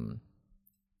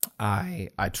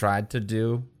 I tried to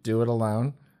do it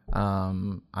alone.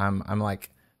 I'm like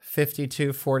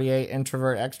 52-48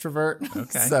 introvert extrovert.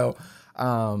 Okay. So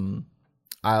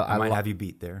I might have you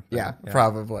beat there. Yeah,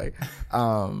 probably.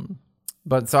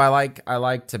 But so I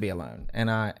like to be alone,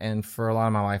 and for a lot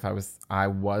of my life I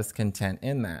was content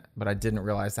in that, but I didn't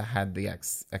realize I had the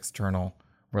external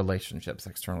relationships,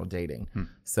 external dating.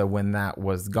 So when that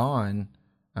was gone,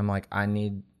 I'm like, I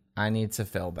need to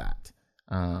fill that.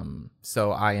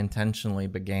 So I intentionally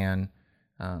began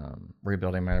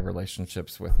rebuilding my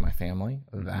relationships with my family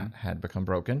that had become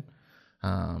broken,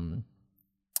 and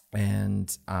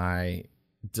I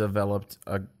developed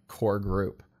a core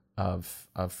group of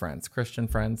friends, Christian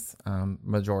friends,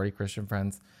 majority Christian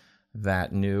friends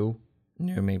that knew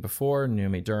me before, knew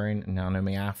me during, and now knew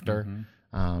me after,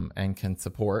 and can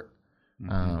support.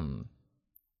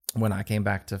 When I came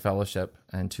back to fellowship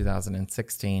in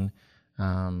 2016,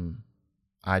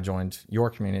 I joined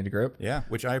your community group. Yeah,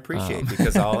 which I appreciate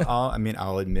because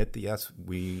I'll admit that yes,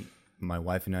 my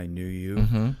wife and I knew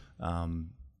you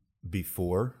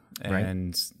before,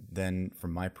 and then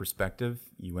from my perspective,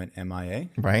 you went MIA.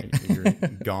 Right, you're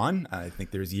gone. I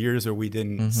think there's years where we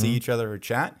didn't see each other or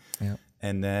chat. Yep.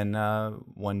 And then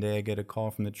one day I get a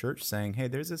call from the church saying, "Hey,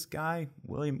 there's this guy,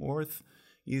 William Orth.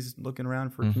 He's looking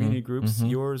around for community groups,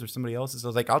 yours or somebody else's." I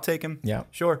was like, "I'll take him. Yeah,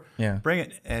 sure. Yeah, bring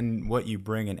it." And what you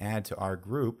bring and add to our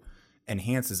group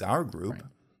enhances our group.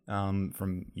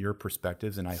 From your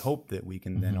perspectives, and I hope that we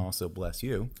can then also bless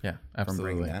you. Yeah,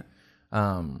 absolutely. From bringing that.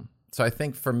 So I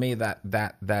think for me that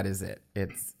is it.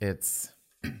 It's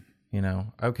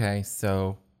okay,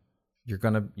 so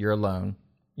you're alone.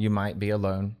 You might be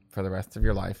alone for the rest of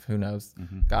your life. Who knows?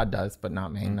 God does, but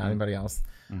not me, not anybody else.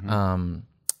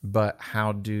 But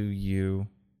how do you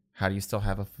still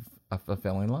have a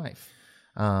fulfilling life?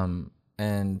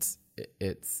 And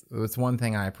it's one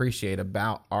thing I appreciate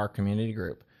about our community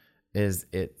group is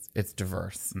it's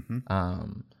diverse.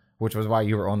 Which was why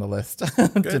you were on the list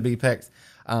to be picked.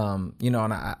 And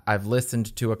I've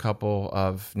listened to a couple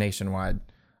of nationwide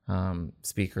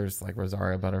speakers like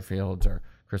Rosario Butterfield or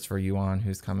Christopher Yuan,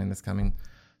 who's coming this coming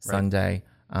Sunday.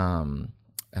 And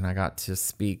I got to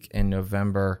speak in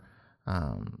November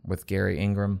with Gary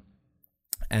Ingram,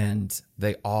 and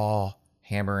they all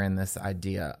hammer in this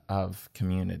idea of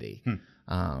community.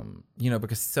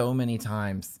 Because so many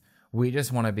times we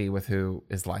just want to be with who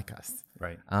is like us.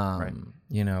 Right.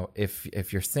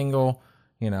 If you're single,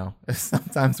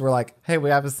 sometimes we're like, hey, we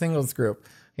have a singles group.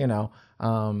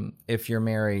 If you're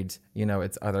married,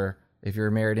 if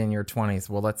you're married in your 20s,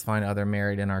 well, let's find other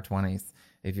married in our 20s.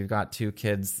 If you've got two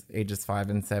kids, ages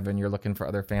 5 and 7, you're looking for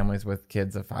other families with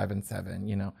kids of 5 and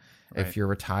 7. If you're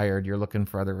retired, you're looking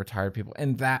for other retired people.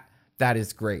 And that that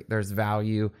is great. There's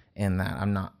value in that.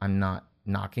 I'm not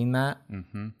knocking that.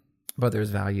 Mm-hmm. But there's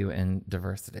value in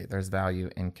diversity. There's value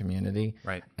in community.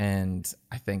 Right. And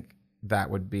I think that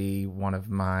would be one of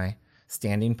my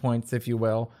standing points, if you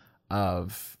will,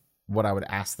 of what I would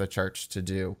ask the church to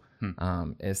do,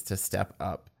 is to step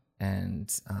up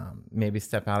and maybe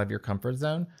step out of your comfort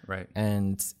zone, right,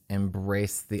 and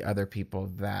embrace the other people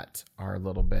that are a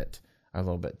little bit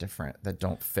different, that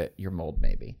don't fit your mold,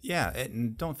 maybe. Yeah,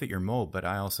 and don't fit your mold. But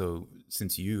I also,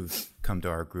 since you've come to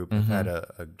our group, have had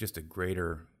just a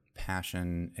greater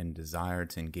passion and desire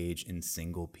to engage in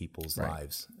single people's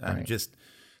lives. Just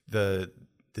the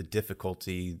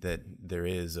difficulty that there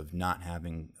is of not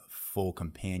having a full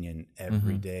companion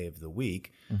every day of the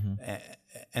week,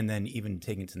 and then even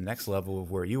taking it to the next level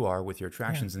of where you are with your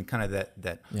attractions and kind of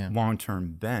that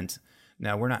long-term bent.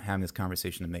 Now, we're not having this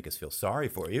conversation to make us feel sorry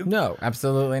for you. No,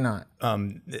 absolutely not.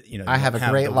 I have a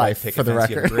great life, for the record.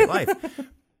 You have a great life.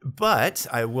 But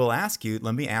I will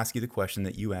let me ask you the question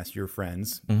that you asked your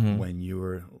friends when you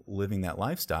were living that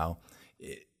lifestyle.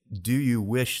 Do you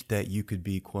wish that you could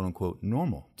be quote unquote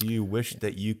normal? Do you wish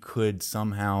that you could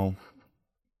somehow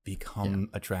become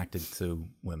attracted to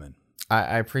women?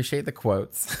 I appreciate the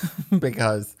quotes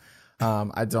because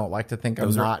I don't like to think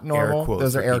I'm not normal.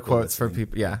 Those are air quotes for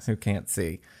people, who can't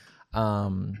see.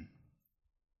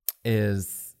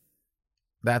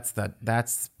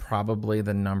 That's probably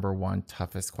the number one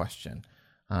toughest question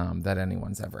that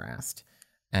anyone's ever asked,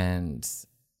 and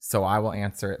so I will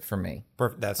answer it for me.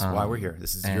 Perfect. That's why we're here.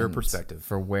 This is your perspective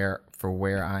for where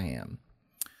I am.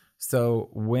 So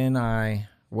when I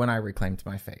reclaimed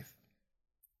my faith,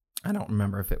 I don't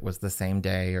remember if it was the same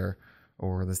day or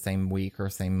the same week or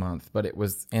same month, but it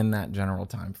was in that general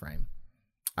time frame.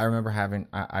 I remember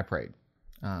I prayed.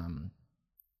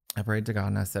 I prayed to God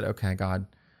and I said, okay, God,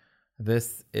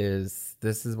 this is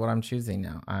what I'm choosing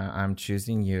now. I'm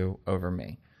choosing you over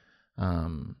me.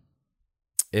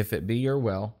 If it be your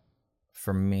will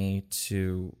for me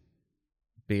to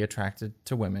be attracted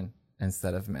to women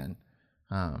instead of men,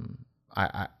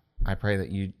 I pray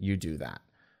that you do that.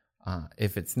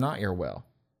 If it's not your will,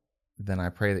 then I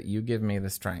pray that you give me the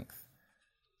strength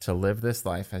to live this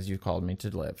life as you called me to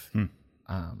live,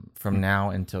 from now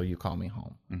until you call me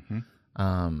home.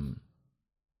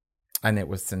 And it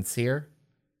was sincere.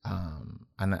 And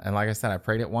like I said, I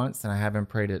prayed it once and I haven't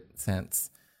prayed it since.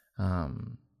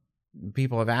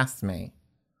 People have asked me,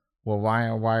 well, why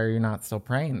are you not still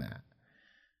praying that?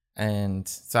 And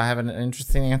so I have an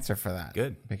interesting answer for that.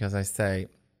 Good. Because I say,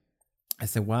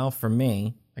 well, for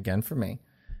me,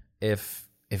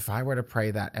 if I were to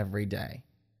pray that every day,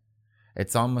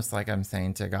 it's almost like I'm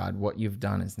saying to God, what you've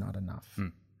done is not enough.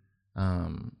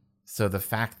 So the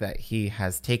fact that he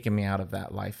has taken me out of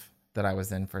that life that I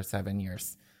was in for 7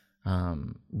 years,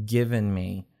 given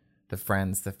me the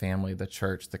friends, the family, the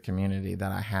church, the community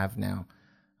that I have now,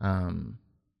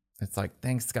 it's like,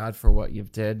 thanks God for what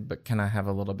you've did, but can I have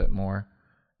a little bit more?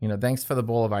 Thanks for the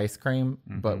bowl of ice cream,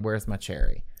 but where's my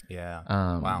cherry? Yeah.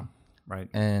 Wow. Right.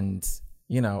 And,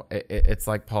 it's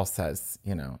like Paul says,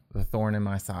 the thorn in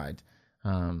my side.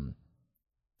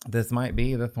 This might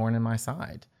be the thorn in my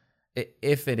side.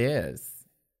 If it is,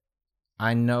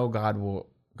 I know God will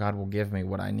give me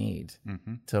what I need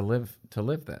to live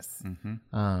this.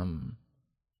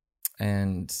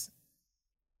 And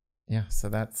yeah, so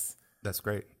that's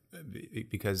great,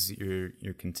 because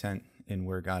you're content in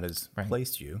where God has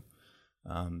placed you,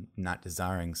 not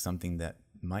desiring something that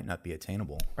might not be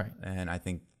attainable. Right. And I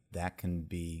think that can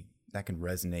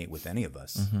resonate with any of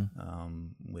us,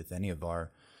 with any of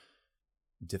our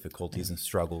difficulties and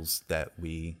struggles that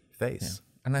we face.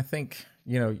 Yeah. And I think,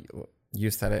 you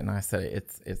said it and I said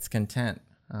it, it's content.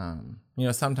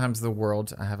 Sometimes the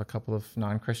world, I have a couple of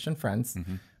non-Christian friends,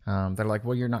 they're like,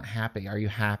 well, you're not happy. Are you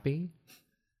happy?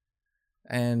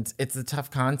 And it's a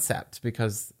tough concept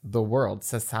because the world,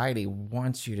 society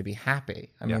wants you to be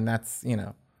happy. I mean, that's,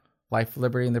 life,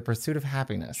 liberty, and the pursuit of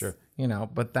happiness. Sure.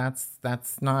 But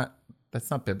that's not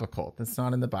biblical. That's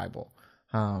not in the Bible.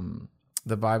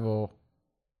 The Bible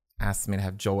asks me to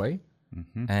have joy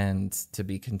and to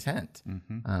be content.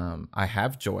 I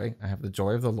have joy. I have the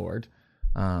joy of the Lord,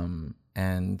 and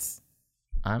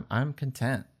I'm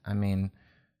content. I mean,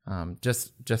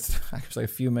 just actually a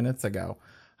few minutes ago,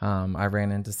 I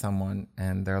ran into someone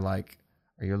and they're like,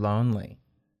 "Are you lonely?"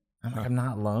 I'm like, I'm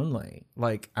not lonely.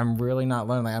 Like, I'm really not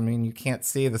lonely. I mean, you can't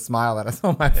see the smile that is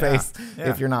on my face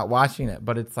if you're not watching it,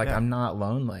 but it's like, I'm not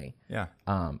lonely. Yeah.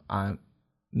 I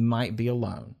might be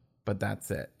alone, but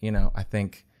that's it. I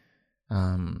think, we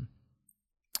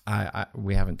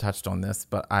haven't touched on this,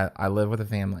 but I live with a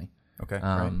family. Okay.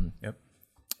 Right. Yep.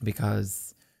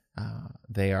 Because,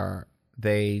 they are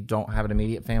They don't have an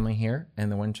immediate family here in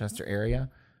the Winchester area.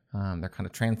 They're kind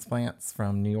of transplants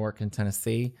from New York and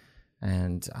Tennessee,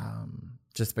 and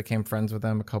just became friends with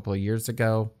them a couple of years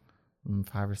ago,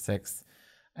 5 or 6.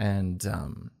 And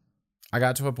I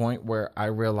got to a point where I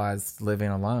realized living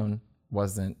alone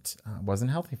wasn't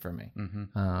healthy for me.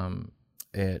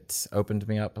 It opened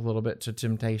me up a little bit to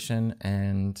temptation,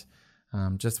 and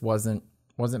just wasn't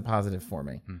positive for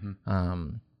me.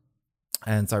 And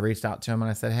so I reached out to him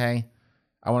and I said, "Hey,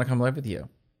 I want to come live with you."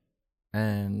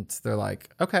 And they're like,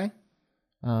 "Okay."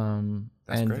 And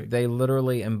great. they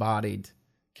literally embodied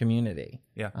community.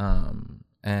 Yeah.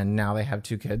 And now they have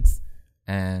 2 kids,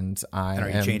 and Are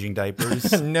you changing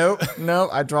diapers? Nope.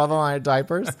 I draw the line at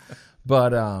diapers,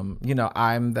 but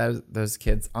I'm those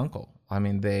kids' uncle. I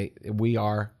mean, we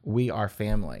are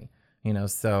family.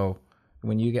 So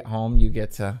when you get home, you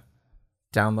get to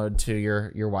download to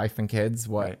your wife and kids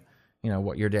what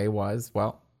your day was.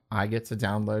 Well, I get to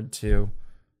download to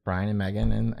Brian and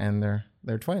Megan and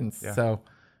their twins. Yeah. So,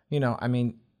 I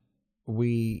mean,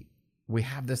 we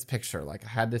have this picture. Like I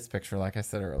had this picture, like I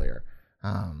said earlier,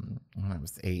 when I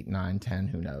was 8, 9, 10,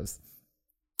 who knows,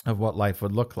 of what life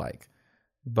would look like.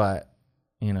 But,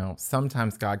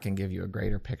 sometimes God can give you a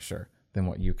greater picture than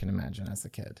what you can imagine as a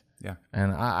kid. Yeah.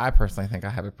 And I personally think I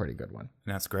have a pretty good one.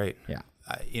 That's great. Yeah.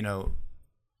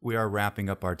 We are wrapping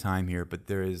up our time here, but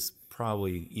there is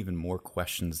probably even more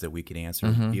questions that we could answer,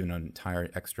 even an entire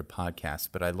extra podcast.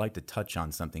 But I'd like to touch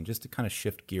on something just to kind of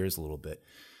shift gears a little bit,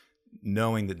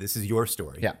 knowing that this is your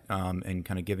story, and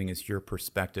kind of giving us your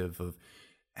perspective of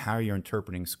how you're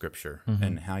interpreting Scripture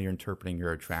and how you're interpreting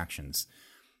your attractions.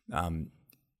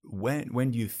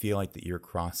 When do you feel like that you're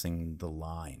crossing the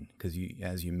line? Because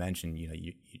as you mentioned,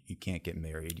 you can't get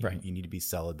married. You need to be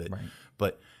celibate. Right.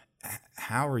 But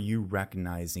how are you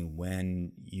recognizing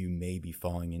when you may be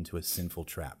falling into a sinful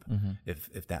trap,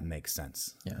 if that makes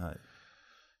sense?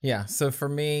 Yeah. So for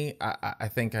me, I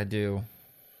think I do.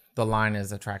 The line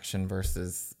is attraction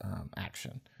versus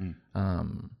action.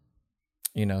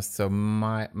 So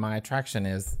my attraction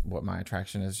is what my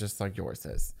attraction is, just like yours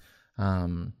is.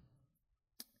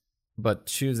 But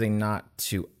choosing not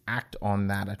to act on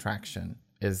that attraction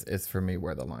is for me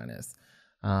where the line is.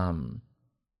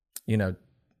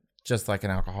 Just like an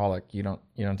alcoholic, you don't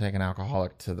take an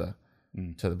alcoholic to the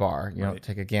bar. You don't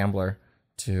take a gambler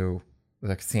to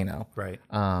the casino. Right.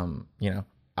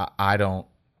 I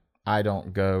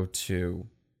don't go to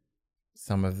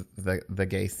some of the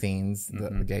gay scenes,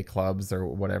 the gay clubs or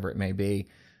whatever it may be.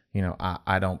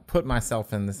 I don't put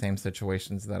myself in the same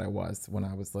situations that I was when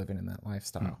I was living in that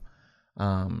lifestyle.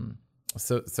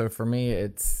 So for me,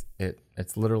 it's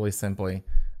literally simply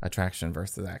attraction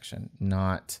versus action,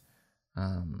 not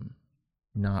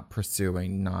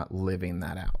pursuing, not living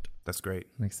that out. That's great.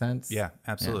 Make sense? Yeah,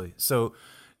 absolutely. Yeah. So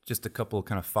just a couple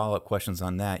kind of follow-up questions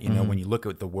on that. When you look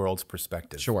at the world's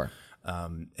perspective, sure,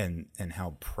 and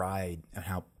how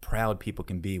proud people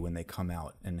can be when they come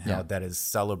out, and how that is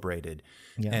celebrated,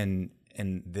 and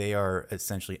they are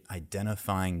essentially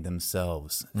identifying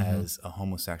themselves as a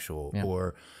homosexual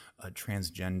or a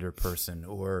transgender person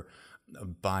or a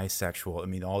bisexual. I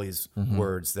mean, all these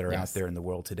words that are out there in the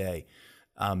world today.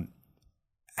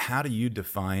 How do you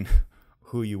define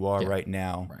who you are right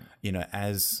now? Right.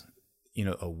 As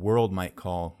a world might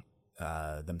call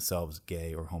themselves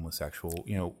gay or homosexual.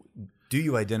 Do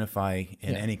you identify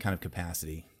in any kind of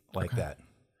capacity like that?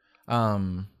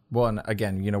 Well, and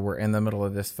again, we're in the middle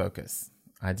of this focus: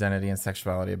 identity and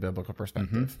sexuality, a biblical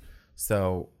perspective.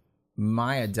 So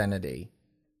my identity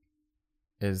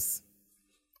is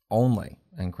only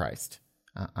in Christ.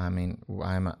 I'm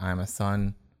a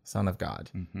son of God.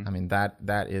 I mean,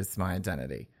 that is my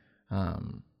identity.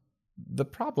 The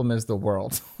problem is the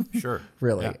world. Sure.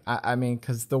 Really. Yeah. I mean,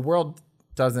 because the world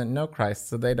doesn't know Christ,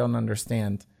 so they don't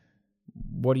understand.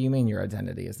 What do you mean your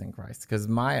identity is in Christ? Because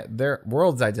their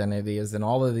world's identity is in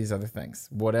all of these other things.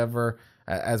 Whatever,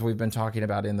 as we've been talking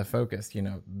about in the focus,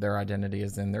 their identity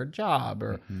is in their job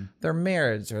or their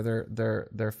marriage or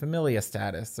their familia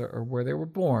status or where they were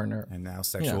born, and now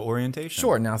sexual orientation.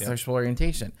 Sure, now sexual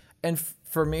orientation. And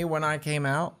for me, when I came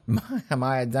out,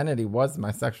 my identity was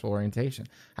my sexual orientation.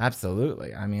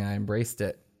 Absolutely. I mean, I embraced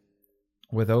it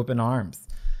with open arms,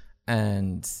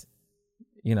 and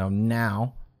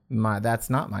now. That's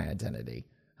not my identity.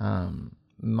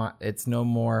 It's no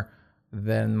more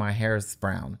than my hair is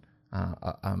brown,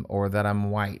 or that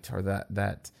I'm white, or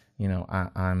that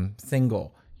I'm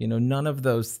single. None of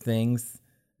those things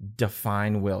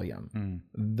define William.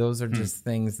 Those are just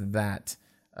things that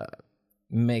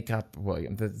make up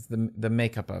William. The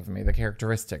makeup of me, the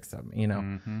characteristics of me.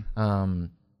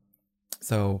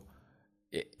 So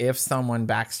if someone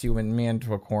backs you and me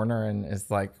into a corner and is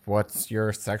like, what's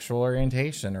your sexual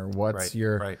orientation, or what's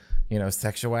your,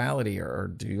 sexuality,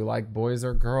 or do you like boys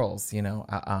or girls?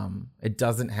 It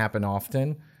doesn't happen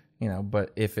often,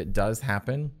 but if it does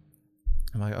happen,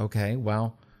 I'm like, okay,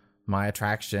 well, my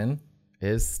attraction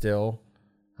is still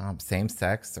same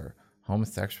sex or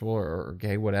homosexual or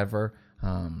gay, whatever.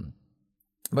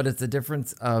 But it's the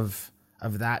difference of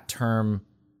that term,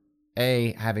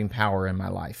 having power in my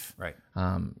life. Right.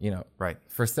 Right.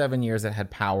 For 7 years, it had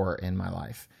power in my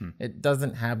life. It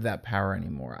doesn't have that power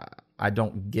anymore. I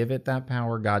don't give it that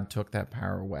power. God took that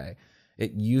power away.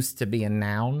 It used to be a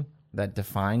noun that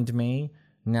defined me.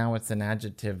 Now it's an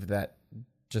adjective that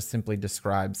just simply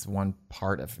describes one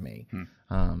part of me.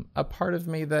 A part of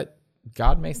me that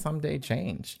God may someday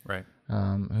change. Right.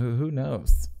 Who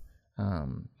knows?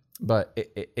 But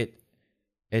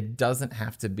it doesn't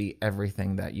have to be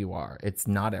everything that you are. It's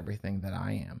not everything that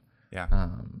I am. Yeah.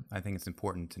 I think it's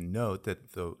important to note that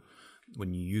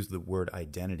when you use the word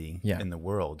identity in the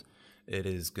world, it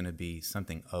is going to be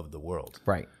something of the world.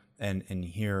 Right. And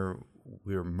here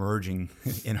we're merging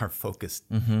in our focus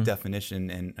definition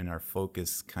and our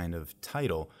focus kind of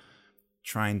title,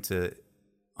 trying to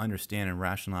understand and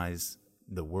rationalize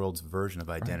the world's version of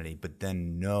identity, but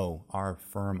then know our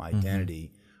firm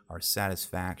identity, our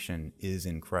satisfaction is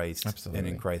in Christ. Absolutely. And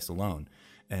in Christ alone.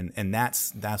 And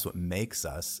that's what makes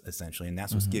us, essentially, and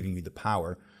that's what's giving you the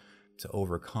power to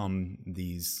overcome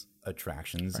these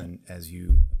attractions. Right. And as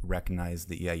you recognize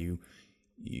that, you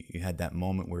had that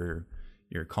moment where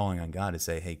you're calling on God to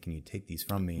say, hey, can you take these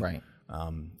from me? Right.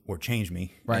 Or change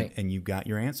me? Right. And you got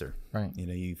your answer. Right.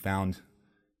 You found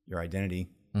your identity,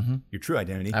 your true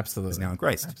identity. Absolutely. Is now in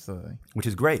Christ. Absolutely. Which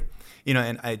is great.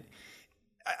 And I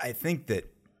think that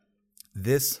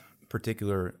this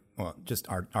particular, just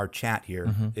our chat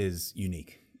here is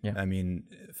unique. Yeah. I mean,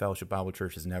 Fellowship Bible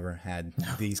Church has never had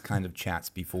these kind of chats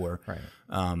before. Right.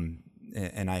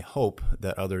 And I hope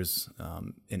that others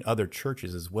in other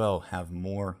churches as well have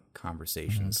more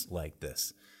conversations like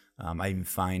this. I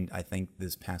even I think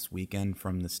this past weekend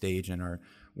from the stage in our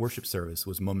worship service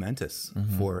was momentous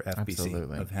for FBC.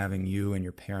 Absolutely. Of having you and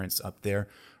your parents up there,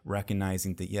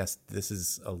 recognizing that, yes, this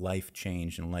is a life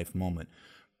change and a life moment.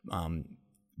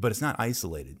 But it's not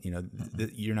isolated.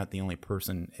 You're not the only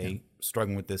person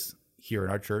struggling with this here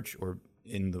in our church or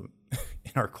in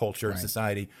our culture and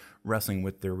society, wrestling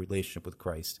with their relationship with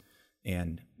Christ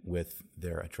and with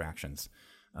their attractions.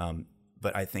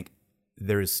 But I think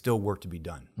there is still work to be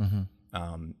done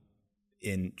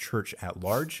in church at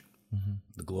large,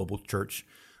 the global church,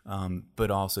 but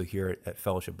also here at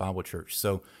Fellowship Bible Church.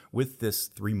 So with this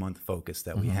 3-month focus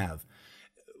that we have,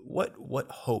 what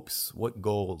hopes, what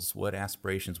goals, what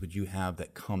aspirations would you have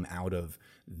that come out of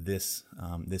this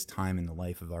this time in the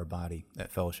life of our body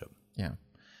at Fellowship? Yeah,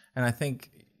 and I think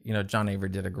John Avery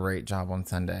did a great job on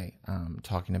Sunday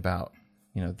talking about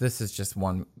this is just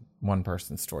one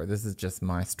person's story. This is just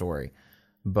my story,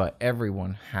 but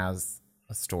everyone has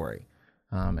a story,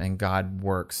 and God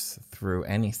works through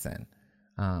any sin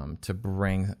to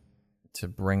bring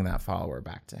that follower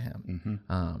back to him.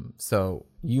 So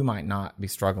you might not be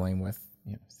struggling with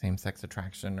same-sex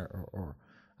attraction or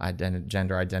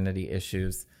gender identity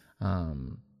issues,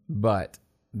 but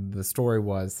the story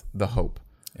was the hope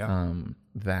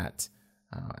that,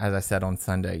 as I said on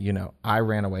Sunday, I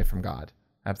ran away from God.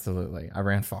 Absolutely. I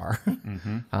ran far,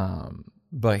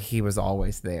 but he was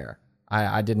always there.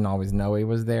 I didn't always know he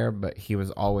was there, but he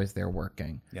was always there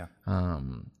working. Yeah.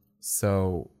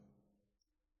 So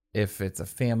if it's a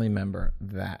family member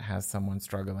that has someone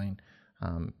struggling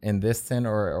in this sin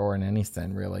or in any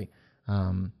sin, really,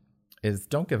 is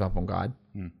don't give up on God,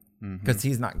 because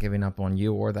he's not giving up on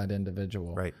you or that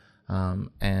individual. Right.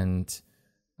 And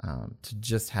to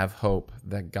just have hope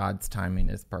that God's timing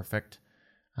is perfect,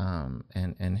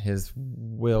 and his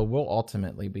will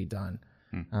ultimately be done.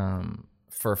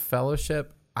 For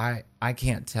Fellowship, I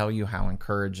can't tell you how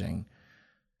encouraging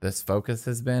this focus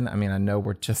has been. I mean, I know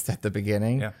we're just at the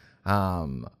beginning,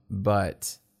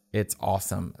 but it's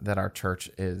awesome that our church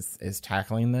is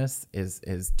tackling this,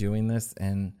 is doing this.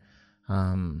 And,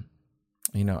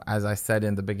 as I said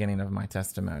in the beginning of my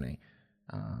testimony,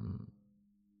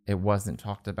 it wasn't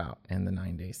talked about in the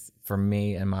 90s. For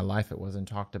me in my life, it wasn't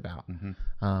talked about.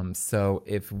 So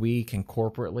if we can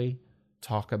corporately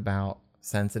talk about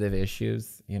sensitive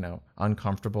issues,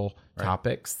 uncomfortable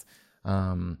topics,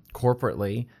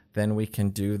 corporately, then we can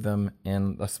do them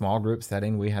in a small group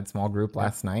setting. We had small group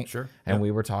last night, and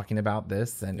we were talking about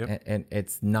this, and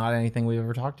it's not anything we've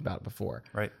ever talked about before.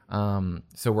 Right.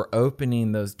 So we're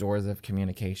opening those doors of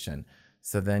communication.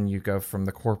 So then you go from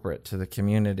the corporate to the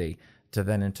community to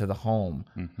then into the home.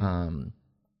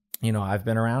 You know, I've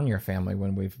been around your family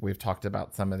when we've talked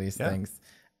about some of these things,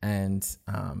 and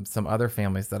some other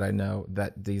families that I know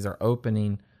that these are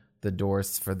opening the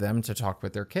doors for them to talk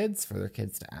with their kids, for their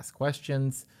kids to ask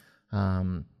questions.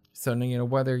 So, you know,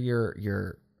 whether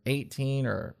you're 18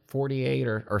 or 48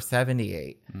 or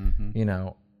 78, you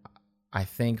know, I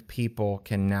think people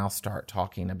can now start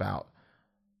talking about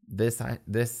this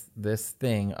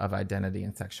thing of identity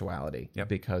and sexuality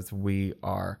because we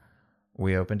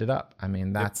opened it up. I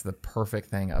mean, that's the perfect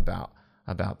thing about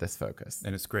this focus.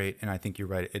 And it's great. And I think you're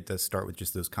right. It does start with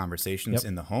just those conversations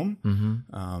in the home,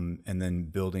 and then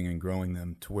building and growing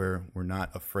them to where we're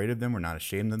not afraid of them. We're not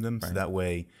ashamed of them. Right. So that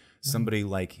way somebody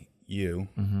like you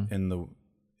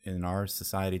in our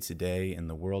society today, in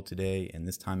the world today, in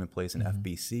this time and place in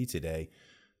FBC today,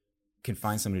 can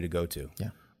find somebody to go to,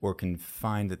 or can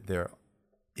find that there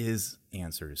is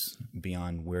answers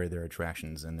beyond where their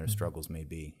attractions and their struggles may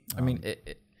be. I mean,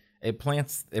 it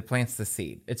plants the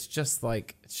seed. It's just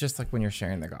like when you're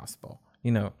sharing the gospel.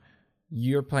 You know,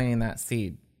 you're planting that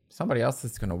seed. Somebody else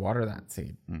is going to water that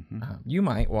seed. You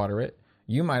might water it.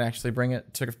 You might actually bring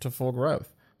it to full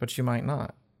growth, but you might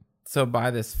not. So by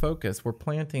this focus, we're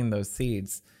planting those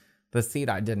seeds. The seed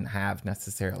I didn't have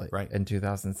necessarily in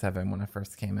 2007 when I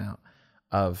first came out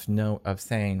of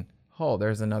saying, oh,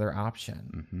 there's another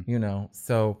option, you know?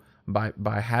 So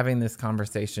by having this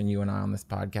conversation, you and I on this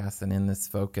podcast and in this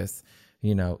focus,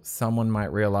 you know, someone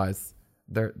might realize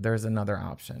there's another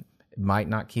option. It might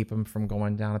not keep them from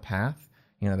going down a path.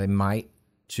 You know, they might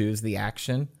choose the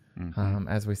action,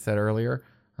 as we said earlier.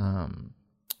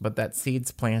 But that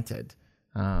seed's planted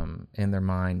in their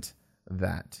mind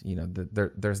that, you know,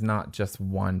 there's not just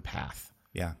one path.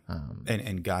 Yeah.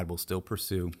 And God will still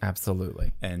pursue.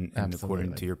 Absolutely. And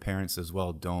according to your parents as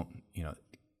well, don't, you know,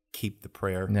 keep the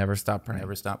prayer. Never stop praying.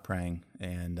 Never stop praying.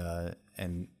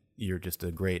 And you're just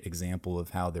a great example of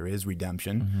how there is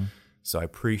redemption. So I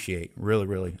really,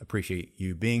 really appreciate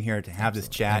you being here to have this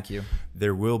chat. Thank you.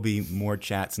 There will be more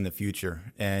chats in the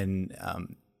future. And,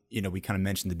 you know, we kind of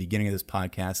mentioned the beginning of this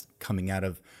podcast coming out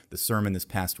of the sermon this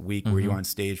past week where you were on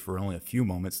stage for only a few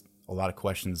moments. A lot of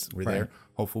questions were there.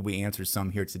 Hopefully we answered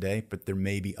some here today, but there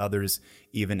may be others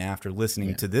even after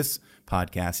listening to this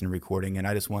podcast and recording. And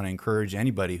I just want to encourage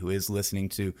anybody who is listening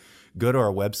to go to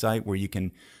our website where you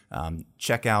can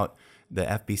check out the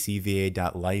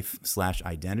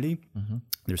fbcva.life/identity.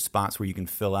 There's spots where you can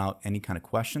fill out any kind of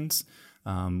questions.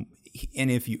 And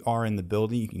if you are in the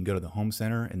building, you can go to the home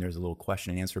center and there's a little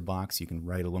question and answer box. You can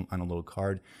write on a little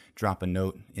card, drop a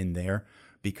note in there,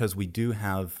 because we do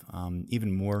have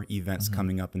even more events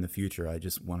coming up in the future. I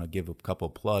just want to give a couple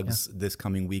of plugs. This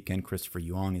coming weekend, Christopher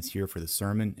Yuang is here for the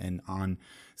sermon, and on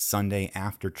Sunday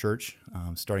after church,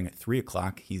 starting at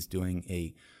 3:00, he's doing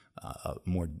a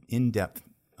more in-depth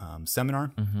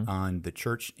seminar on the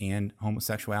church and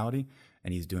homosexuality,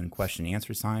 and he's doing question and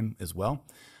answer time as well.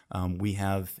 We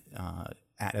have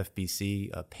at FBC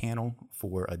a panel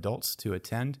for adults to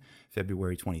attend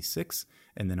February 26th,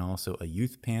 and then also a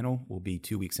youth panel will be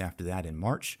 2 weeks after that in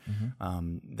March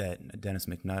that Dennis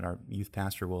McNutt, our youth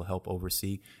pastor, will help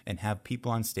oversee and have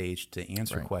people on stage to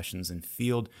answer questions and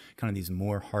field kind of these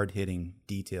more hard-hitting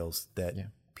details that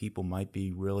people might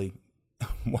be really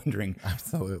wondering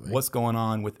what's going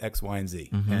on with X, Y, and Z.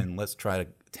 And let's try to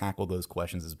tackle those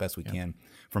questions as best we can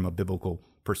from a biblical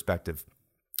perspective.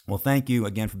 Well, thank you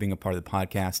again for being a part of the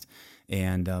podcast,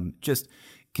 and just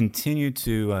continue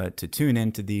to tune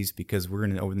into these, because we're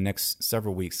going to, over the next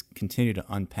several weeks, continue to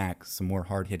unpack some more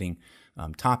hard-hitting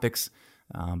topics.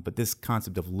 But this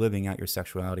concept of living out your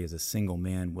sexuality as a single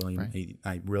man, William,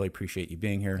 I really appreciate you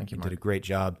being here. Thank you, You Mark. did a great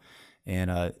job.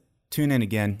 And tune in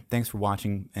again. Thanks for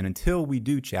watching. And until we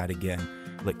do chat again,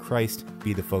 let Christ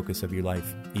be the focus of your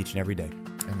life each and every day.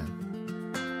 Amen.